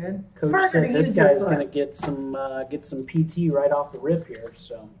doesn't seem good. It's coach harder said to this use your guy's foot. going to get some PT right off the rip here.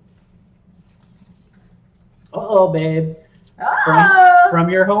 So, babe. Oh! From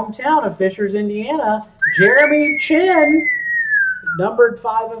your hometown of Fishers, Indiana, Jeremy Chin, numbered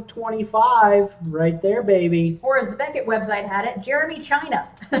 5 of 25, right there, baby. Or as the Beckett website had it, Jeremy China.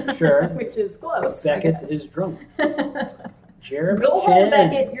 Sure. Which is close. Beckett is drunk. Jeremy Go Chin. home,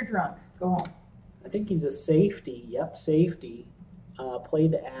 Beckett. You're drunk. Go home. I think he's a safety. Yep, safety.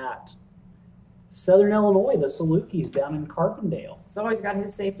 Played at Southern Illinois, the Salukis down in Carbondale. He's always got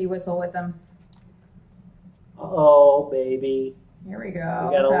his safety whistle with him. Uh-oh, baby. Here we go. We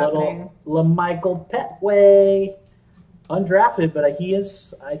got What's a happening? little LaMichael Petway. Undrafted, but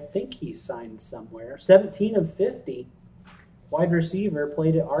I think he's signed somewhere. 17 of 50. Wide receiver,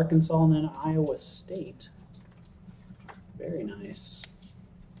 played at Arkansas and then Iowa State. Very nice.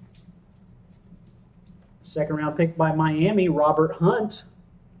 2nd round pick by Miami, Robert Hunt.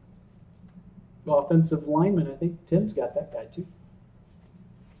 Offensive lineman, I think Tim's got that guy too.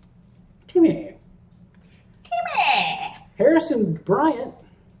 Timmy. Timmy! Harrison Bryant,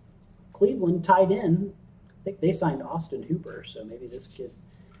 Cleveland tight end. I think they signed Austin Hooper, so maybe this kid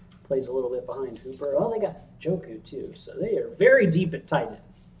plays a little bit behind Hooper. Oh, they got Joku too, so they are very deep at tight end.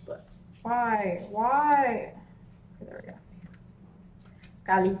 But Why? Okay, there we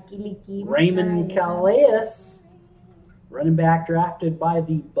go. Raymond Calais, running back drafted by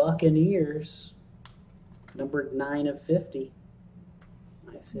the Buccaneers, numbered 9 of 50.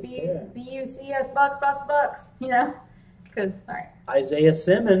 Nice hit there. B-U-C-S, Bucks. You know? Because, all right. Isaiah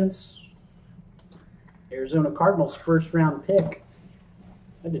Simmons, Arizona Cardinals first round pick.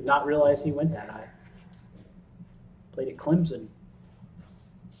 I did not realize he went that high. Played at Clemson.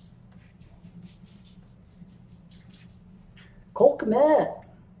 Cole Kmet,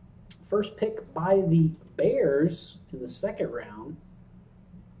 first pick by the Bears in the second round.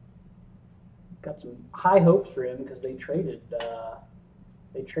 Got some high hopes for him because they traded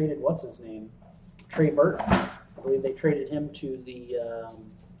what's his name? Trey Burton. I believe they traded him to the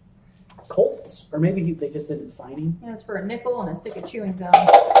Colts, or maybe they just didn't sign him. It was for a nickel and a stick of chewing gum.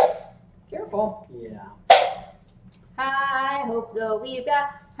 Careful. Yeah. High hopes, oh, we've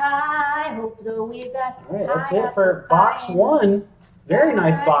got. High hopes, oh, we've got. All right, that's it for box one. Very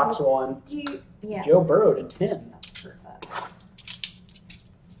nice box one. Yeah. Joe Burrow to 10.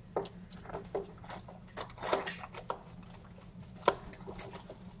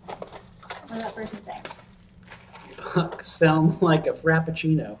 What does that person say? Bucks sound like a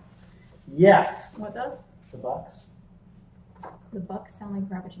frappuccino. Yes. What does? The Bucks. The Bucks sound like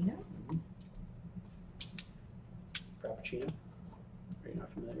Frappuccino? Frappuccino. Are you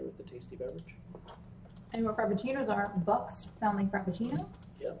not familiar with the tasty beverage? I know what Frappuccinos are. Bucks sound like Frappuccino?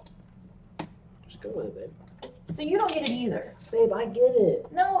 Yep. Just go with it, babe. So you don't get it either. Babe, I get it.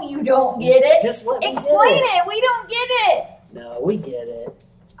 No, you don't get it. Just let me Explain get it. We don't get it. No, we get it.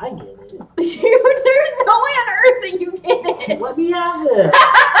 I get it. There's no way on earth that you get it. Let me have this.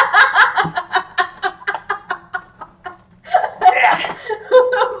 Yeah.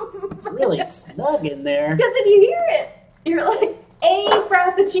 Really snug in there. Because if you hear it, you're like, a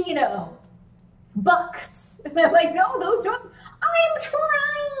Frappuccino. Bucks. And they're like, no, those don't. I'm trying.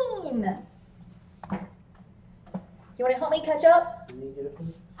 You want to help me catch up? I need you to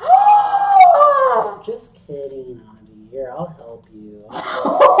put- Oh, Just kidding, Auntie. Here, I'll help you.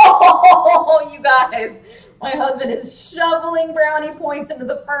 you guys. My husband is shoveling brownie points into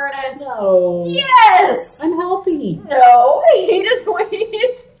the furnace. No. Yes. I'm helping. No, he just went.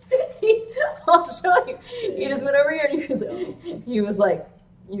 I'll show you. He just went over here and he was like,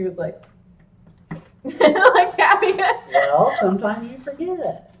 like tapping it. Well, sometimes you forget.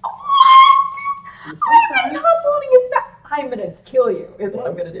 What? I'm top loading his back. I'm gonna kill you. Is what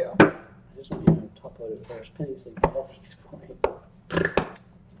I'm gonna do. I just want you to top load it with Harris Penny so you can all these for me.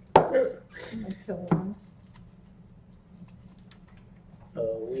 I'm gonna kill him.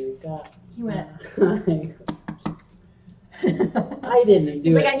 Oh, we've got. He went. I didn't do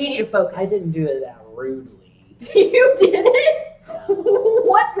He's it. like, I need you to focus. I didn't do it that rudely. You did it? Yeah.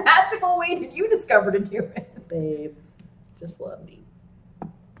 What magical way did you discover to do it? Babe, just love me.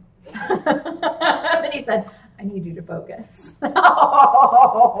 Then he said, I need you to focus. Babe,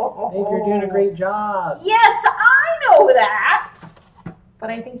 you're doing a great job. Yes, I know that. But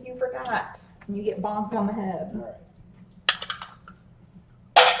I think you forgot. And you get bonked on the head. All right.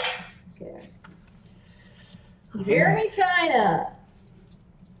 Okay. Jeremy China.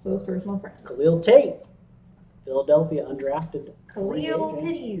 Close personal friends. Khalil Tate, Philadelphia undrafted. Khalil free agent.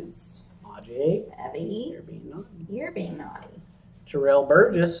 Titties. Ajay, Abby, you're being naughty. you're being naughty. Terrell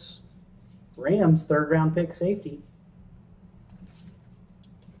Burgess, Rams third round pick safety.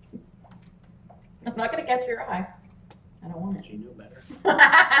 I'm not going to catch your eye. I don't want You know better.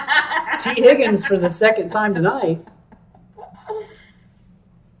 it. T. Higgins for the second time tonight.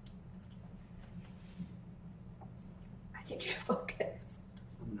 I need you to focus.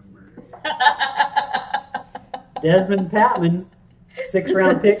 I'm gonna murder you. Desmond Patman, 6th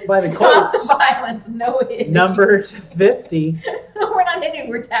round pick by the Stop Colts, the violence. No hitting. numbered 50. We're not hitting.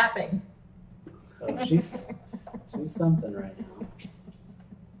 We're tapping. Oh, she's something right now.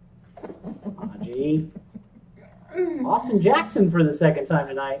 Ajay. Austin Jackson for the second time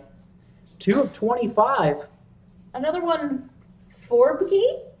tonight. 2 of 25. Another one for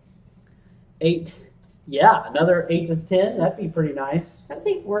Bikini? 8. Yeah, another 8 of 10. That'd be pretty nice. I'd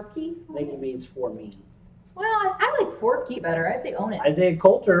say Forky. I think he means for me. Well, I like Forky better. I'd say own it. Isaiah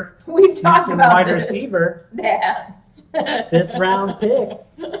Coulter, We've talked Houston about wide this. receiver, Dad. 5th round pick.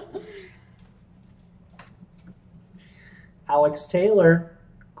 Alex Taylor,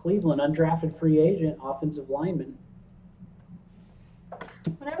 Cleveland undrafted free agent, offensive lineman.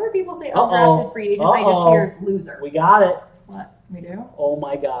 Whenever people say Uh-oh. undrafted free agent, I just Uh-oh. hear loser. We got it. What? We do? Oh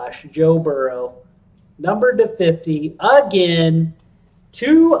my gosh, Joe Burrow. Numbered to 50. Again.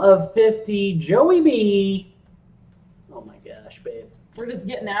 2 of 50. Joey B. Oh my gosh, babe. We're just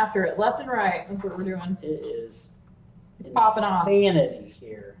getting after it, left and right. That's what we're doing. It is popping off. insanity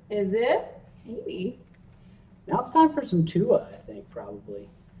here. Is it? Maybe. Now it's time for some Tua, I think, probably.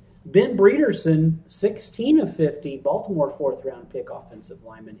 Ben Breederson, 16 of 50. Baltimore 4th round pick offensive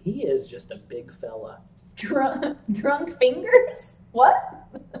lineman. He is just a big fella. Drunk fingers? What?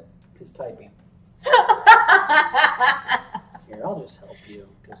 He's typing. Here, I'll just help you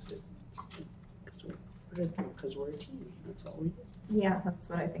because we're a team. That's all we do. Yeah, that's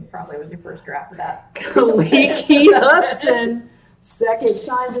what I think probably was your first draft of that. Leaky Hudson, second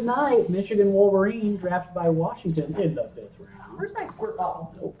time tonight. Michigan Wolverine drafted by Washington in the 5th round. Where's my squirt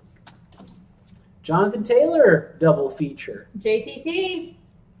bottle? Nope. Jonathan Taylor, double feature. JTT.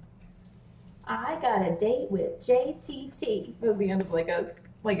 I got a date with JTT. That was the end of like a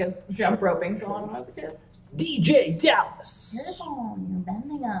jump roping song when I was a kid. DJ Dallas. Careful, you're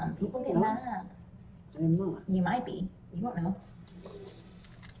bending them. People get mad. I am not. You might be. You won't know.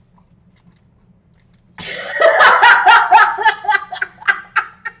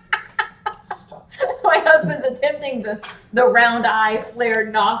 My husband's attempting the round eye,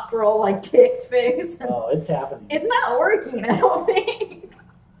 flared nostril, like ticked face. Oh, it's happening. It's not working, I don't think.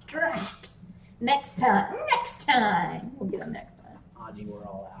 Drat. Next time. We'll get him next time. Audie, we're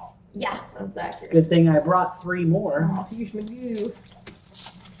all out. Yeah, that's accurate. Good thing I brought 3 more. Oh, Fuchs Magoo.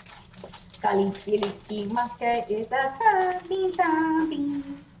 Kaliki Maka is a zombie.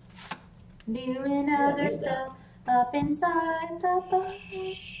 Doing other there's that. stuff up inside the box.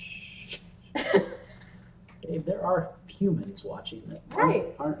 Dave, there are humans watching that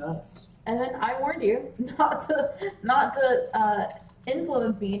Right. aren't us. And then I warned you not to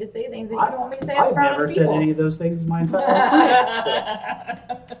influence me to say things that you don't want me to say in I've front never of said people. any of those things in my entire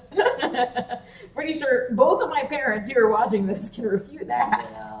life. Pretty sure both of my parents who are watching this can refute that.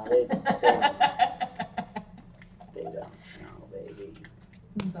 Yeah, they don't know, baby.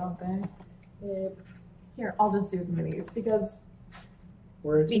 Don't they? Yep. Here, I'll just do some of these because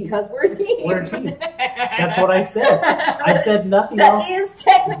We're a team. we're a team. We're a team. That's what I said. I said nothing That else. is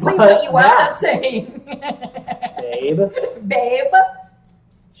technically but what you wound that. up saying. Babe. Babe.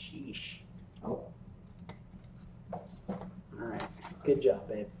 Sheesh. Oh. All right. Good job,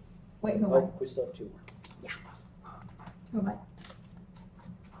 babe. Wait, who am Oh, we still have 2 more. Who am I? I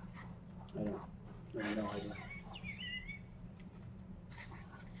don't know. I have no idea.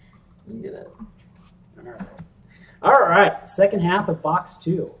 You did it. All right. All right. Second half of box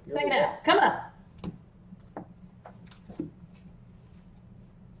 2. Here we Second go. half. Coming up.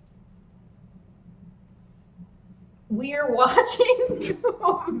 We're watching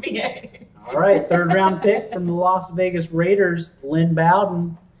NBA. All right. 3rd round pick from the Las Vegas Raiders, Lynn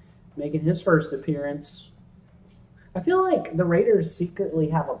Bowden, making his first appearance. I feel like the Raiders secretly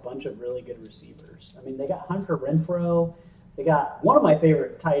have a bunch of really good receivers. I mean, they got Hunter Renfrow. They got one of my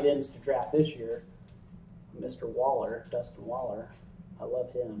favorite tight ends to draft this year, Mr. Waller, Dustin Waller. I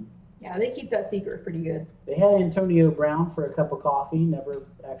love him. Yeah, they keep that secret pretty good. They had Antonio Brown for a cup of coffee. Never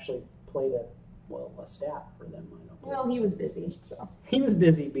actually played a stat for them. I don't think. Well, he was busy, so. He was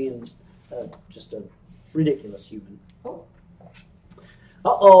busy being just a ridiculous human. Oh.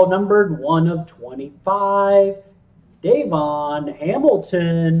 Uh-oh, numbered 1 of 25. Davon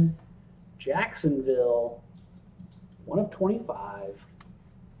Hamilton, Jacksonville, 1 of 25.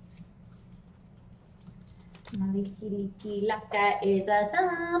 Maliki Laka is a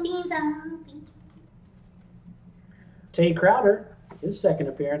zombie. Tay Crowder, his second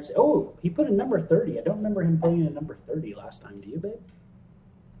appearance. Oh, he put a number 30. I don't remember him putting a number 30 last time. Do you, babe?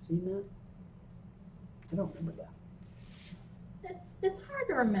 Seen that? I don't remember that. It's hard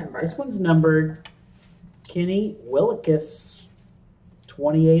to remember. This one's numbered Kenny Willekes,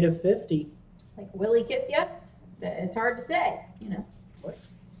 28 of 50. Like Willie Kiss ya? It's hard to say, you know. What?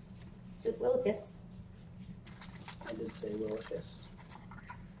 It's just Willie Kiss. I did say Willekes.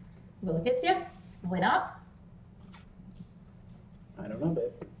 Willie Kiss ya? Why not? I don't know,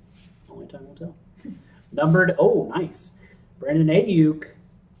 babe. Only time will tell. Numbered, oh, nice. Brandon Ayuk,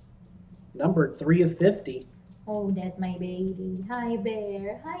 numbered 3 of 50. Oh, that's my baby. Hi,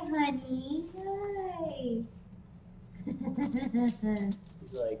 bear. Hi, honey. Hi.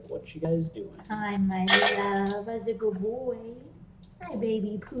 He's like, what you guys doing? Hi, my love. As a good boy. Hi,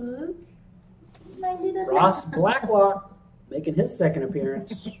 baby Pook. My little Ross love. Blacklock, making his second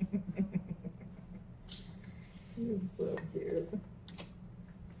appearance. He's so cute.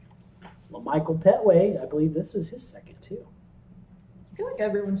 Michael Petway, I believe this is his second, too. feel like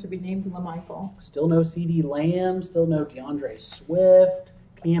everyone should be named LaMichael. Still no CD Lamb. Still no DeAndre Swift.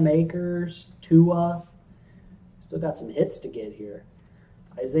 Cam Akers. Tua. Still got some hits to get here.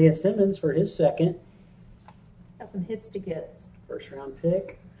 Isaiah Simmons for his second. Got some hits to get. First round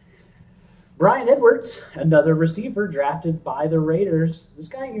pick. Brian Edwards, another receiver drafted by the Raiders. This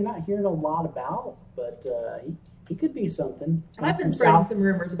guy you're not hearing a lot about, but he could be something. I've been spreading some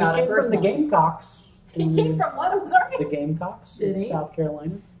rumors about He him came from the personally. Gamecocks. He came from what? I'm sorry. The Gamecocks Did in he? South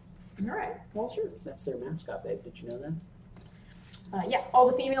Carolina. All right. Well, sure. That's their mascot, babe. Did you know that? Yeah,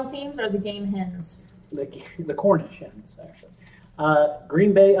 all the female teams are the Game Hens. The Cornish hens, actually.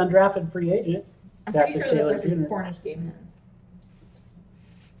 Green Bay undrafted free agent. I'm pretty Patrick sure Taylor that's actually Jr. the Cornish Game Hens.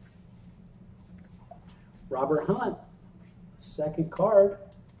 Robert Hunt, second card.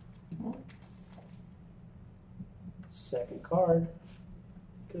 Second card.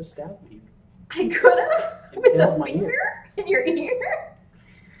 Could have stabbed me. I could have with Impaled a my finger in your ear.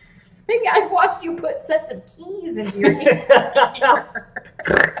 Maybe I've watched you put sets of keys into your ear.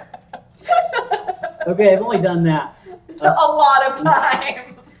 Okay, I've only done that. A lot of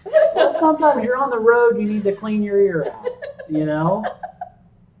times. Well, sometimes you're on the road, you need to clean your ear out, you know?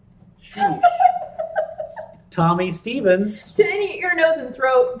 Sheesh. Tommy Stevens. To any ear, nose, and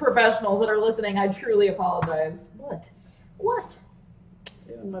throat professionals that are listening, I truly apologize. What? What?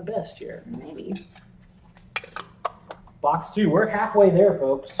 Doing my best here. Maybe. Box 2. We're halfway there,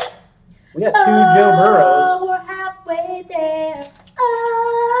 folks. We got 2 Joe Burrows. We're halfway there.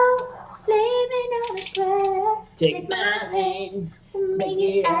 Oh, living on a prayer. Take my hand, make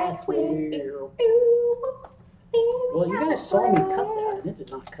it I swear. Well, you guys saw me cut that, and it did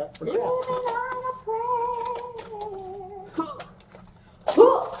not cut for crap.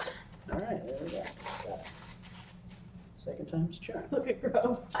 All right, there we go. Got it. Second time's charm. Look at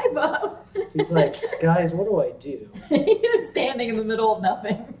Grove. Hi, Bob. He's like, guys, what do I do? He's just standing in the middle of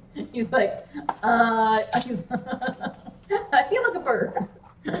nothing. He's like, I feel like a bird.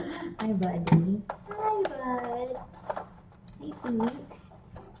 Hi, buddy. Hi, bud. Hey, Pete.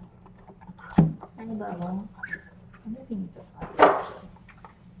 Hi, Bubba. I wonder if he needs a fly.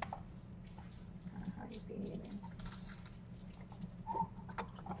 How he's behaving.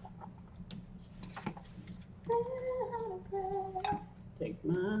 Take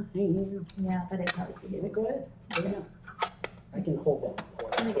my hand. Yeah, that is how he's Yeah, behaving. go ahead. Bring it up. I can hold that for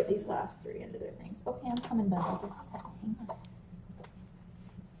Let me you. get these last 3 into their things. Okay, I'm coming, Bubba. Just a second. Hang on.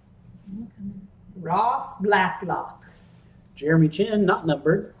 I'm coming. Ross Blacklock. Jeremy Chin, not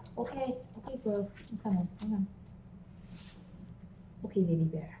numbered. Okay, Grove. I'm coming. Hang on. Okay, baby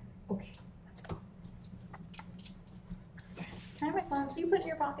bear. Okay, let's go. Can I have my phone? Can you put it in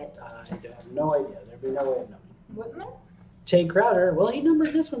your pocket? I have no idea. There'd be no way of knowing. Wouldn't there? Tay Crowder, well, he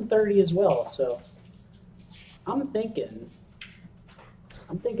numbered this one 30 as well, so I'm thinking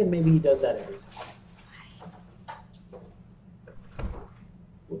maybe he does that every time.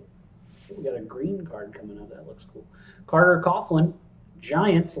 We got a green card coming up. That looks cool. Carter Coughlin,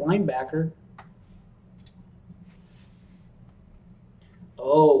 Giants linebacker.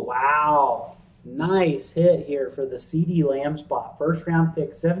 Oh, wow. Nice hit here for the CD Lamb spot. First round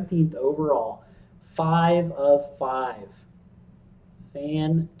pick, 17th overall. 5 of 5.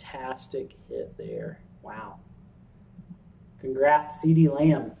 Fantastic hit there. Wow. Congrats, CD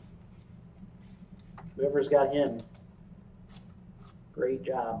Lamb. Whoever's got him. Great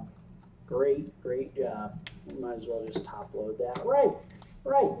job. Great job. We might as well just top load that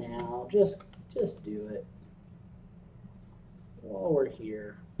right now. Just do it. While we're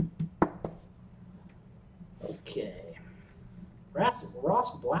here. Okay. Ross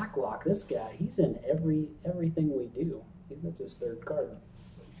Blacklock, this guy, he's in everything we do. I think that's his 3rd card.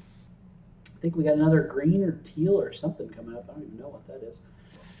 I think we got another green or teal or something coming up. I don't even know what that is.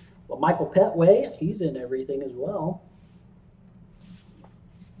 Well, Michael Petway, he's in everything as well.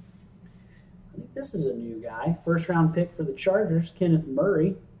 I think this is a new guy. First round pick for the Chargers, Kenneth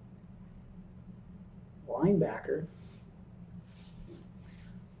Murray. Linebacker.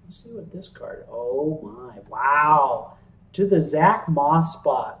 Let's see what this card. Oh my. Wow. To the Zach Moss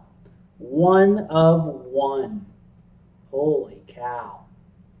spot. 1 of 1. Holy cow.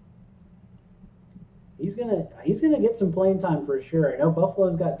 He's gonna get some playing time for sure. I know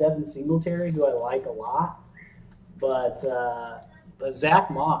Buffalo's got Devin Singletary, who I like a lot, but Zach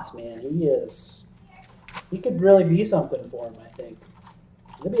Moss, man, he could really be something for him. I think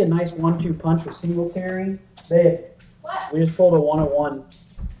it'd be a nice 1-2 punch with Singletary. Babe, What? we just pulled a 1-1.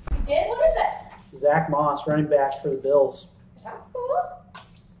 You did? What is it? Zach Moss, running back for the Bills. That's cool.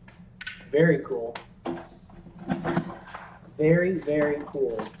 Very cool. Very, very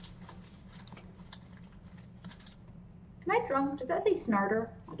cool. Am I drunk? Does that say Snarter?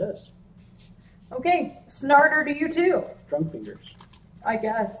 It does. Okay, Snarter to you too. Drunk fingers. I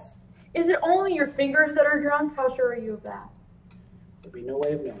guess. Is it only your fingers that are drunk? How sure are you of that? There'd be no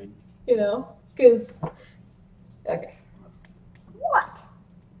way of knowing. You know? Because. Okay. What?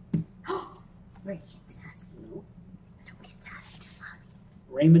 Ray, get sassy. No. Don't get sassy, just love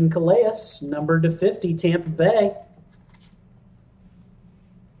me. Raymond Calais, numbered to 50, Tampa Bay.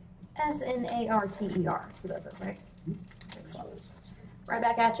 Snarter. So that's it, right? Excellent. Right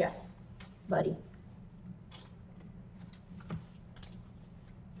back at you, buddy.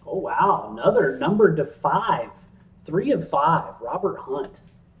 Oh, wow. Another numbered to 5. 3 of 5. Robert Hunt.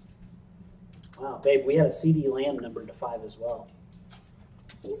 Wow, babe, we had a CD Lamb numbered to 5 as well.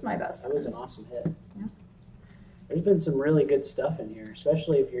 He's my best That friend. was an awesome hit. Yeah. There's been some really good stuff in here,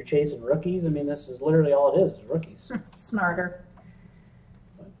 especially if you're chasing rookies. I mean, this is literally all it is rookies. Snarter.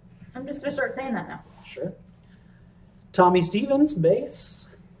 I'm just gonna start saying that now. Sure. Tommy Stevens, base.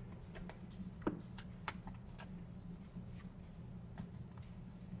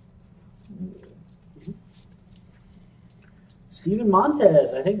 Steven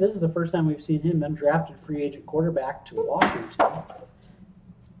Montez. I think this is the first time we've seen him undrafted free agent quarterback to Washington.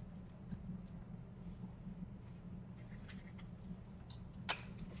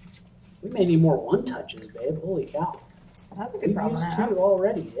 We may need more one touches, babe. Holy cow. That's a good We've problem. used to have. 2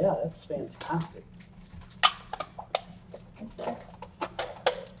 already. Yeah, that's fantastic.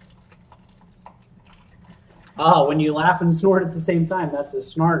 Ah, when you laugh and snort at the same time, that's a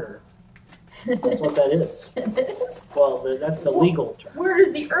snarter. That's what that is. Well, that's the legal term. Where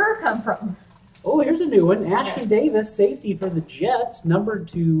does the come from? Oh, here's a new one. Ashley Davis, safety for the Jets, numbered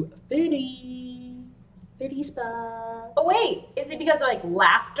to 50. 50 spot. Oh wait, is it because of, like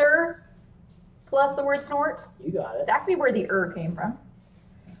laughter plus the word snort? You got it. That could be where the came from.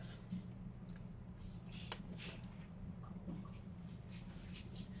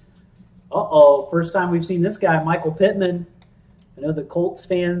 Uh-oh, first time we've seen this guy, Michael Pittman. I know the Colts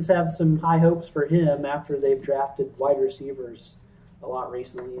fans have some high hopes for him after they've drafted wide receivers a lot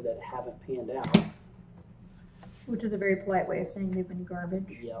recently that haven't panned out. Which is a very polite way of saying they've been garbage.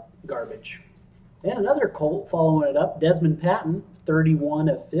 Yep, garbage. And another Colt following it up, Desmond Patton, 31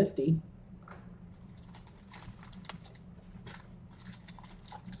 of 50.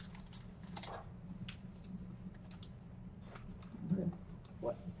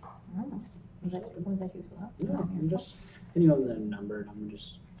 What? I don't know. Was that you for that? No, I'm just continuing the number. I'm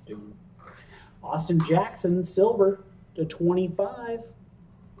just doing Austin Jackson, silver to 25.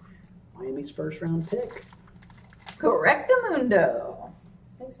 Miami's first round pick. Correctamundo.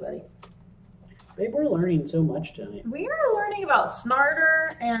 Thanks, buddy. Babe, we're learning so much tonight. We are learning about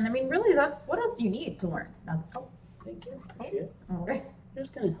Snarter, and I mean, really, that's what else do you need to learn? Nothing. Oh, Thank you. Appreciate it. okay. I'm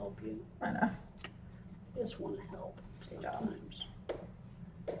just going to help you. I know. I just want to help Good job. sometimes.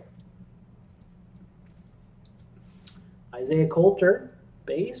 Isaiah Coulter,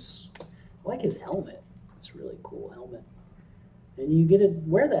 base. I like his helmet. It's a really cool helmet. And you get to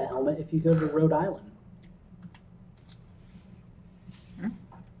wear that helmet if you go to Rhode Island.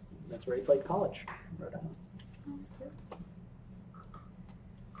 That's where he played college, Rhode Island. That's good.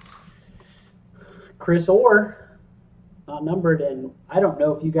 Chris Orr, not numbered, and I don't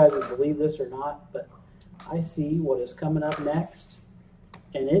know if you guys would believe this or not, but I see what is coming up next,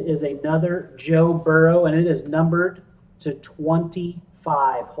 and it is another Joe Burrow, and it is numbered to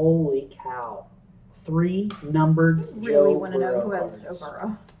 25. Holy cow. 3 numbered Really Joe want to know Burrow who has cards. Joe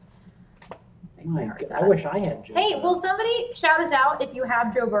Burrow. Makes my My heart God, sad. I wish I had Joe Hey, Burrow. will somebody shout us out if you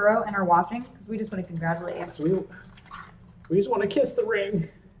have Joe Burrow and are watching? Because we just want to congratulate you. So we just want to kiss the ring.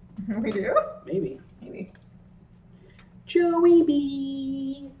 We do? Maybe. Maybe. Joey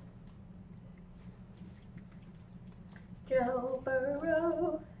B. Joe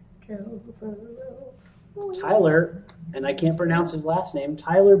Burrow. Joe Burrow. Tyler, and I can't pronounce his last name,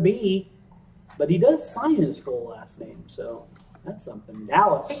 Tyler B. But he does sign his full last name, so that's something.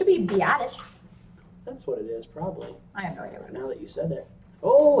 Dallas. It could be Beatish. That's what it is, probably. I have no idea what it Now is. that you said it.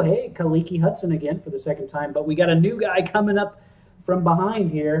 Oh, hey, Kaliki Hudson again for the second time, but we got a new guy coming up from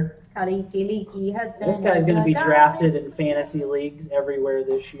behind here. Kaliki Leaky Hudson. This guy's going to be is a guy. drafted in fantasy leagues everywhere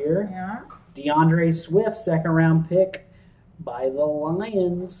this year. Yeah. DeAndre Swift, second round pick by the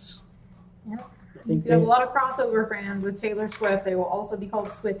Lions. Yeah. I think You have a lot of crossover fans with Taylor Swift. They will also be called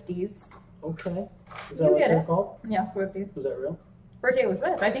Swifties. Okay. Is You that what get they're it. called? Yeah, Swifties. Was that real? For Taylor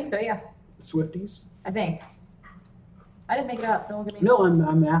Swift, I think so, yeah. Swifties? I think. I didn't make it up. Don't look at me. No,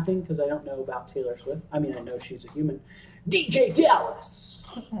 I'm asking because I don't know about Taylor Swift. I mean, I know she's a human. DJ Dallas.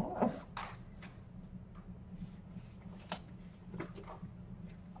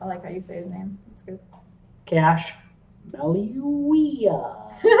 I like how you say his name. It's good. Cash. Maluia.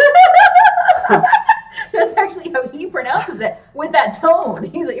 That's actually how he pronounces it with that tone.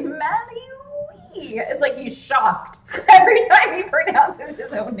 He's like, Maluia. It's like he's shocked every time he pronounces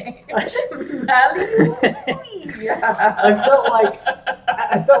his own name. Maluia.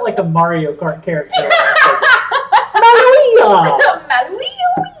 I felt like a Mario Kart character. Maluia. Maluia.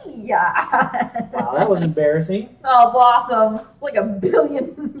 Wow, that was embarrassing. Oh, it's awesome. It's like a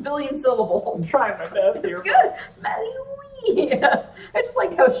billion syllables. I'm trying my best here. Good. Maluia. I just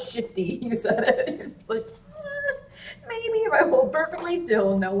like how shifty you said it. You're just like, maybe if I hold perfectly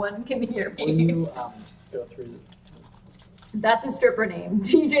still, no one can hear Will me. you go through That's a stripper name.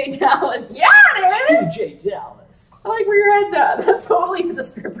 TJ Dallas. Yeah, it is. TJ Dallas? I like where your head's at. That totally is a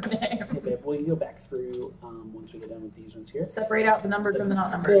stripper name. Hey, babe, will you go back through once we get done with these ones here? Separate out the numbered from the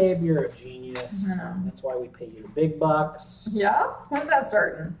not numbered. Babe, you're a genius. I know. That's why we pay you the big bucks. Yeah? When's that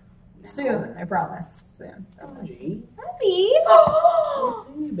starting? Soon, I promise. Soon. Gee, Happy.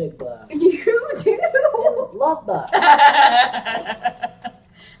 we pay you big bucks. You do. Love bucks.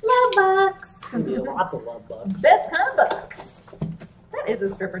 Love bucks. Give you lots of love bucks. Best kind of bucks. That is a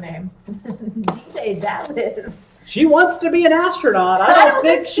stripper name. DJ Dallas. She wants to be an astronaut. I don't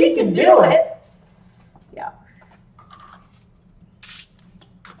think she can do it. Yeah.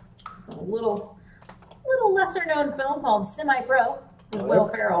 A little lesser known film called Semi Pro with Will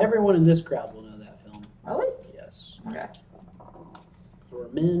Ferrell. Everyone in this crowd will know that film. Really? Yes. Okay. We're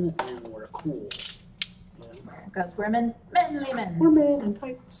men and we're cool. Yeah. Because we're manly men. We're men in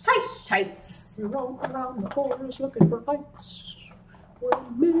tights. Tights. We roam around the forest looking for fights. We're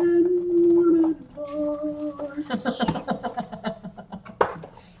men in tights.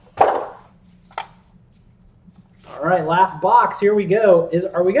 All right, last box. Here we go.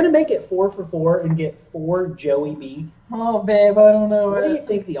 Are we going to make it 4 for 4 and get 4 Joey B? Oh, babe, I don't know What do you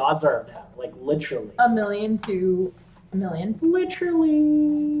think the odds are of that? Like literally. 1 million to a million.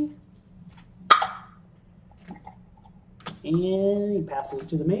 Literally. And he passes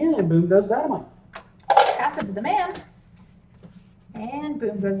to the man, and boom goes dynamite. Pass it to the man. And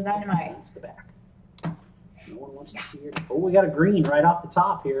boom goes the dynamite. That's the back. No one wants to see it. Oh, we got a green right off the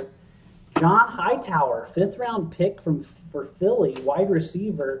top here. John Hightower, 5th round pick for Philly, wide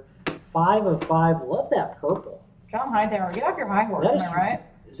receiver, 5 of 5. Love that purple. John Hightower, get off your high horse, am I right?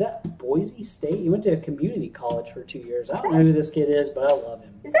 Is that Boise State? You went to a community college for 2 years. I don't know who this kid is, but I love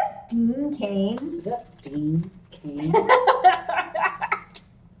him. Is that Dean Kane? Is that Dean Kane?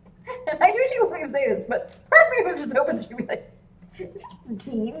 I knew she wasn't going to say this, but part of me was just hoping she'd be like, is that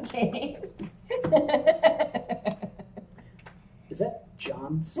Dean Kane? Is that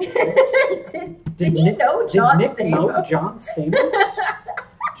John Stamos? did he know John Did Nick know Stamos? John Stamos?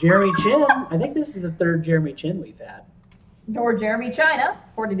 Jeremy Chin. I think this is the 3rd Jeremy Chin we've had. Nor Jeremy China,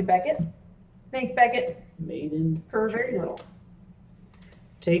 according to Beckett. Thanks, Beckett, Maiden. for very little.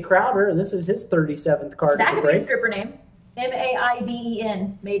 Tay Crowder. This is his 37th card That of the could be a break. stripper name.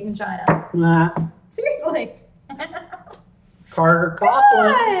 Maiden, made in China. Nah. Seriously. Carter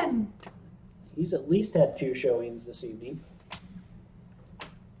Coughlin. Fun. He's at least had 2 showings this evening.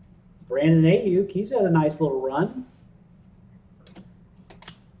 Brandon Ayuk, he's had a nice little run.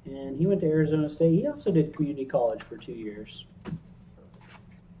 And he went to Arizona State. He also did community college for 2 years.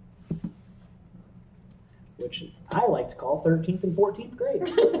 Which I like to call 13th and 14th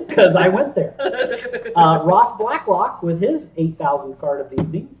grade. Because I went there. Ross Blacklock with his 8,000 card of the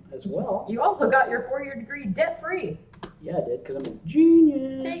evening as well. You also got your 4-year degree debt-free. Yeah, I did, because I'm a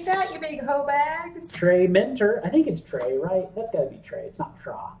genius. Take that, you big hoe bags. Trey Mentor. I think it's Trey, right? That's got to be Trey. It's not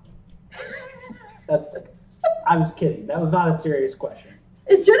Tra. I was kidding. That was not a serious question.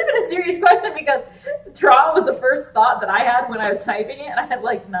 It should have been a serious question because Tra was the first thought that I had when I was typing it, and I was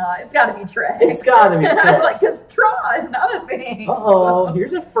like, nah, it's got to be Trey. It's got to be I was Trey. like, because Tra is not a thing. Uh-oh.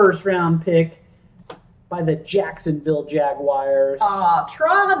 Here's a 1st round pick by the Jacksonville Jaguars.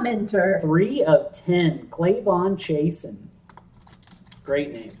 Tra Mentor. 3 of 10. Clavon Chasen.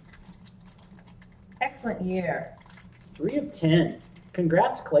 Great name. Excellent year. 3 of 10.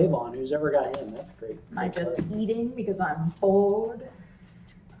 Congrats, Clavon, who's ever got him. That's great. Am I just eating because I'm bored?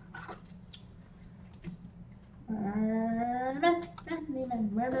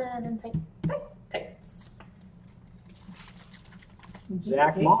 Tights.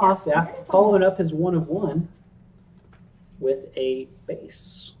 Zach Moss, after following up his 1 of 1 with a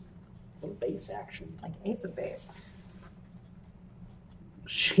base. A little base action. Like Ace of Base.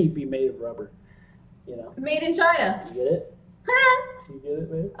 She'd be made of rubber. You know. Made in China. You get it? You get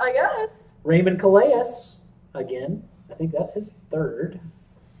it, babe? I guess. Raymond Calais, again. I think that's his 3rd.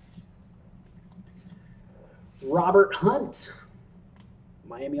 Robert Hunt.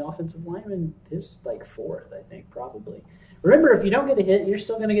 Miami offensive lineman, his like 4th, I think, probably. Remember, if you don't get a hit, you're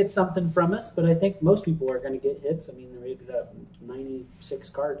still going to get something from us, but I think most people are going to get hits. I mean, we got 96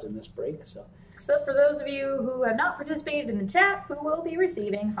 cards in this break, so. Except for those of you who have not participated in the chat, who will be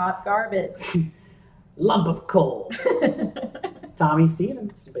receiving hot garbage. Lump of coal. Tommy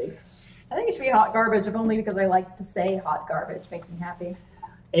Stevens, base. I think it should be hot garbage, if only because I like to say hot garbage. Makes me happy.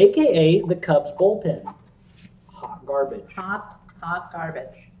 AKA the Cubs bullpen. Hot garbage. Hot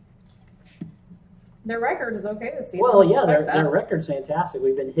garbage. Their record is okay this season. Well, yeah, their record's fantastic.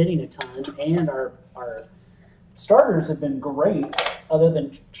 We've been hitting a ton, and our starters have been great, other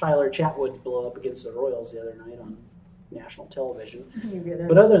than Tyler Chatwood's blow up against the Royals the other night on national television. You get it.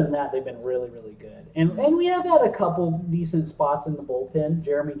 But other than that, they've been really, really good. And we have had a couple decent spots in the bullpen.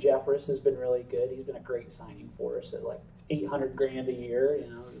 Jeremy Jeffress has been really good. He's been a great signing for us at like $800,000 a year. You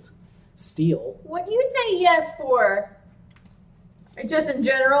know, it's steal. What do you say yes for? Or just in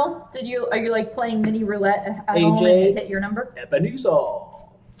general, are you like playing mini roulette at home and AJ. hit your number? Ebenezer.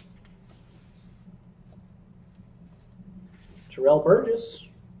 Terrell Burgess.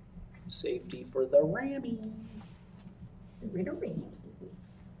 Safety for the Rammies.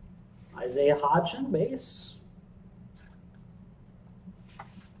 Isaiah Hodgson, base.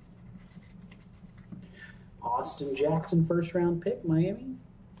 Austin Jackson, 1st round pick, Miami.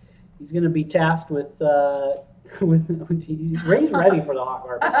 He's going to be tasked with Ray's ready for the hot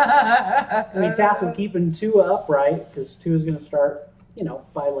garbage. He's going to be tasked with keeping Tua upright because Tua's going to start,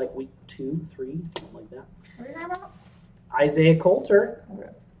 by like week 2, 3, something like that. What are you talking about? Isaiah Coulter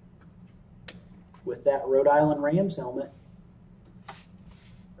Okay. with that Rhode Island Rams helmet.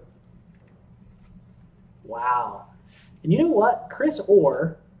 Wow. And you know what? Chris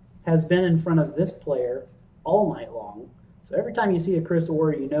Orr has been in front of this player all night long. So every time you see a Chris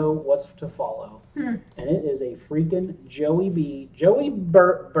Orr, you know what's to follow. And it is a freaking Joey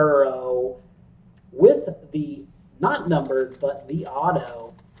Burrow with the, not numbered, but the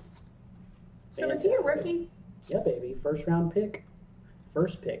auto. So is he a rookie? Yeah, baby. 1st round pick.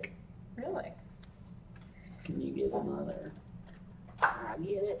 First pick. Really? Can you get another? I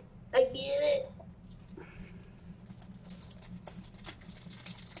get it. I get it.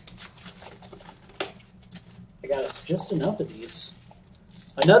 I got just enough of these.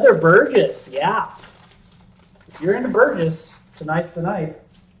 Another Burgess, yeah. If you're into Burgess, tonight's the night.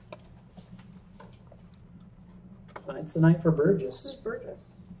 Tonight's the night for Who's Burgess.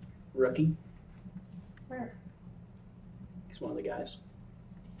 Burgess? Rookie. Where? He's one of the guys.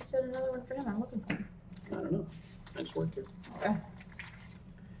 You said another one for him. I'm looking for him. I don't know. I just worked here. Okay.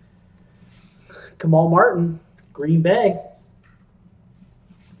 Kamal Martin, Green Bay.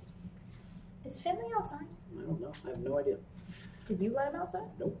 Is Finley outside? I don't know. I have no idea. Did you let him outside?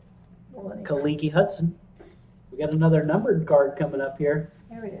 Nope. We'll let him. Kaliki Hudson. We got another numbered card coming up here.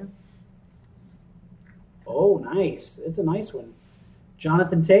 There we do. Oh, nice. It's a nice one.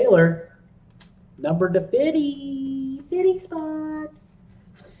 Jonathan Taylor, numbered to 50. 50 spot.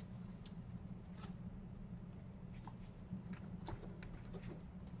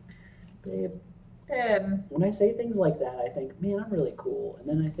 Babe, when I say things like that, I think, man, I'm really cool. And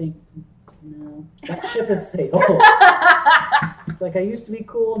then I think, no, that ship has sailed. It's like I used to be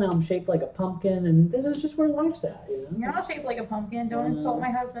cool, now I'm shaped like a pumpkin, and this is just where life's at, you know? You're not shaped like a pumpkin. Don't insult my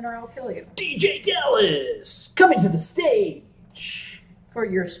husband or I'll kill you. DJ Dallas, coming to the stage. For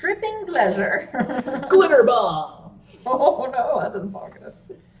your stripping pleasure. Glitter bomb. Oh no, that doesn't sound good.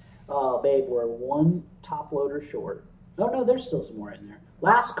 Oh, babe, we're one top loader short. Oh, no, there's still some more in there.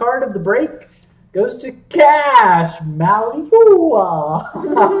 Last card of the break goes to Cash Maliua.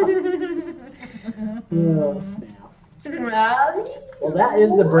 Oh, snap. Well, that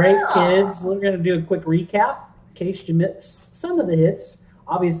is the break, kids. We're going to do a quick recap in case you missed some of the hits.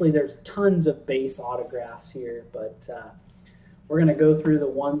 Obviously, there's tons of base autographs here, but we're going to go through the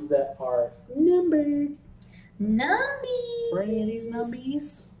ones that are numbered. Numbies. For any of these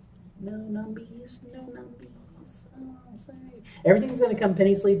numbies? No numbies, no numbies. Oh, sorry. Everything's going to come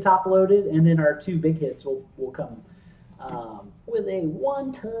penny sleeve top loaded, and then our 2 big hits will come with a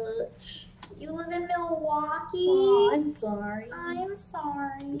 1-touch. You live in Milwaukee. Oh, I'm sorry. I'm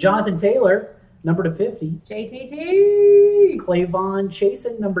sorry. Jonathan Taylor, number to 50. JTT. Clayvon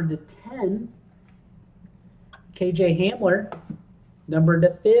Chasen, number to 10. KJ Hamler, number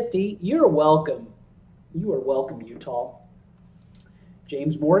to 50. You're welcome. You are welcome, Utah.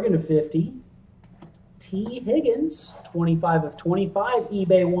 James Morgan to 50. T. Higgins, 25 of 25.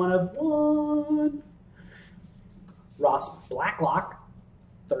 eBay 1 of 1. Ross Blacklock,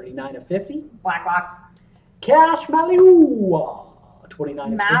 39 of 50. Blacklock. Cash Maliua,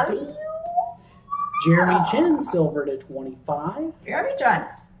 29 of 50. Maliu. Jeremy Chin, silver to 25. Jeremy John.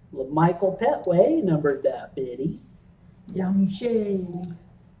 Michael Petway, numbered to 50. Young Shade.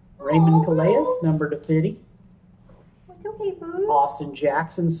 Raymond Calais, numbered to 50. It's okay, boo. Austin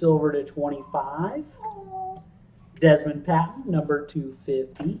Jackson, silver to 25. Desmond Patton, number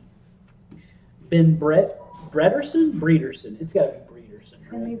 250. Ben Breederson. It's got to be Breederson,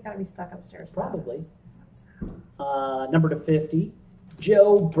 And right? he's got to be stuck upstairs. Probably. Number to 50.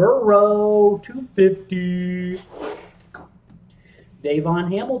 Joe Burrow, 250.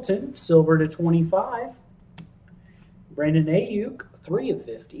 Davon Hamilton, silver to 25. Brandon Ayuk, 3 of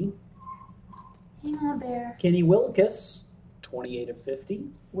 50. Hang on, Bear. Kenny Willekes, 28 of 50.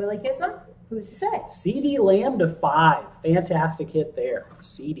 Will he kiss him? Who's to say? CD Lamb to 5. Fantastic hit there.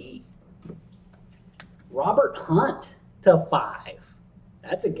 CD. Robert Hunt to 5.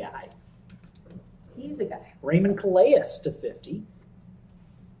 That's a guy. He's a guy. Raymond Calais to 50.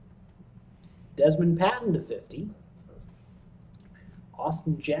 Desmond Patton to 50.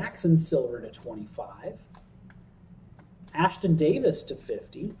 Austin Jackson, silver to 25. Ashton Davis to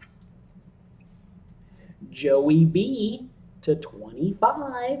 50. Joey B to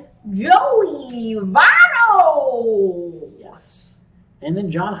 25. Joey Votto! Yes. And then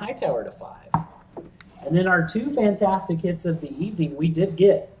John Hightower to 5. And then our 2 fantastic hits of the evening, we did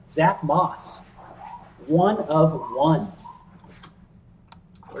get Zach Moss, 1 of 1.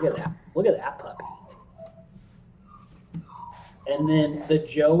 Look at that. Look at that puppy. And then the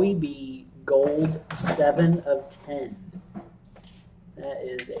Joey B Gold, 7 of 10. That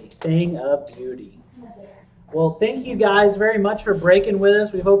is a thing of beauty. Well, thank you guys very much for breaking with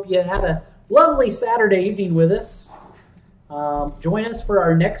us. We hope you had a lovely Saturday evening with us. Join us for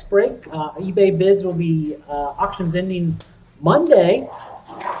our next break. eBay bids will be auctions ending Monday,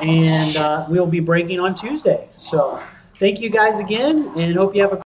 and we'll be breaking on Tuesday. So thank you guys again, and hope you have a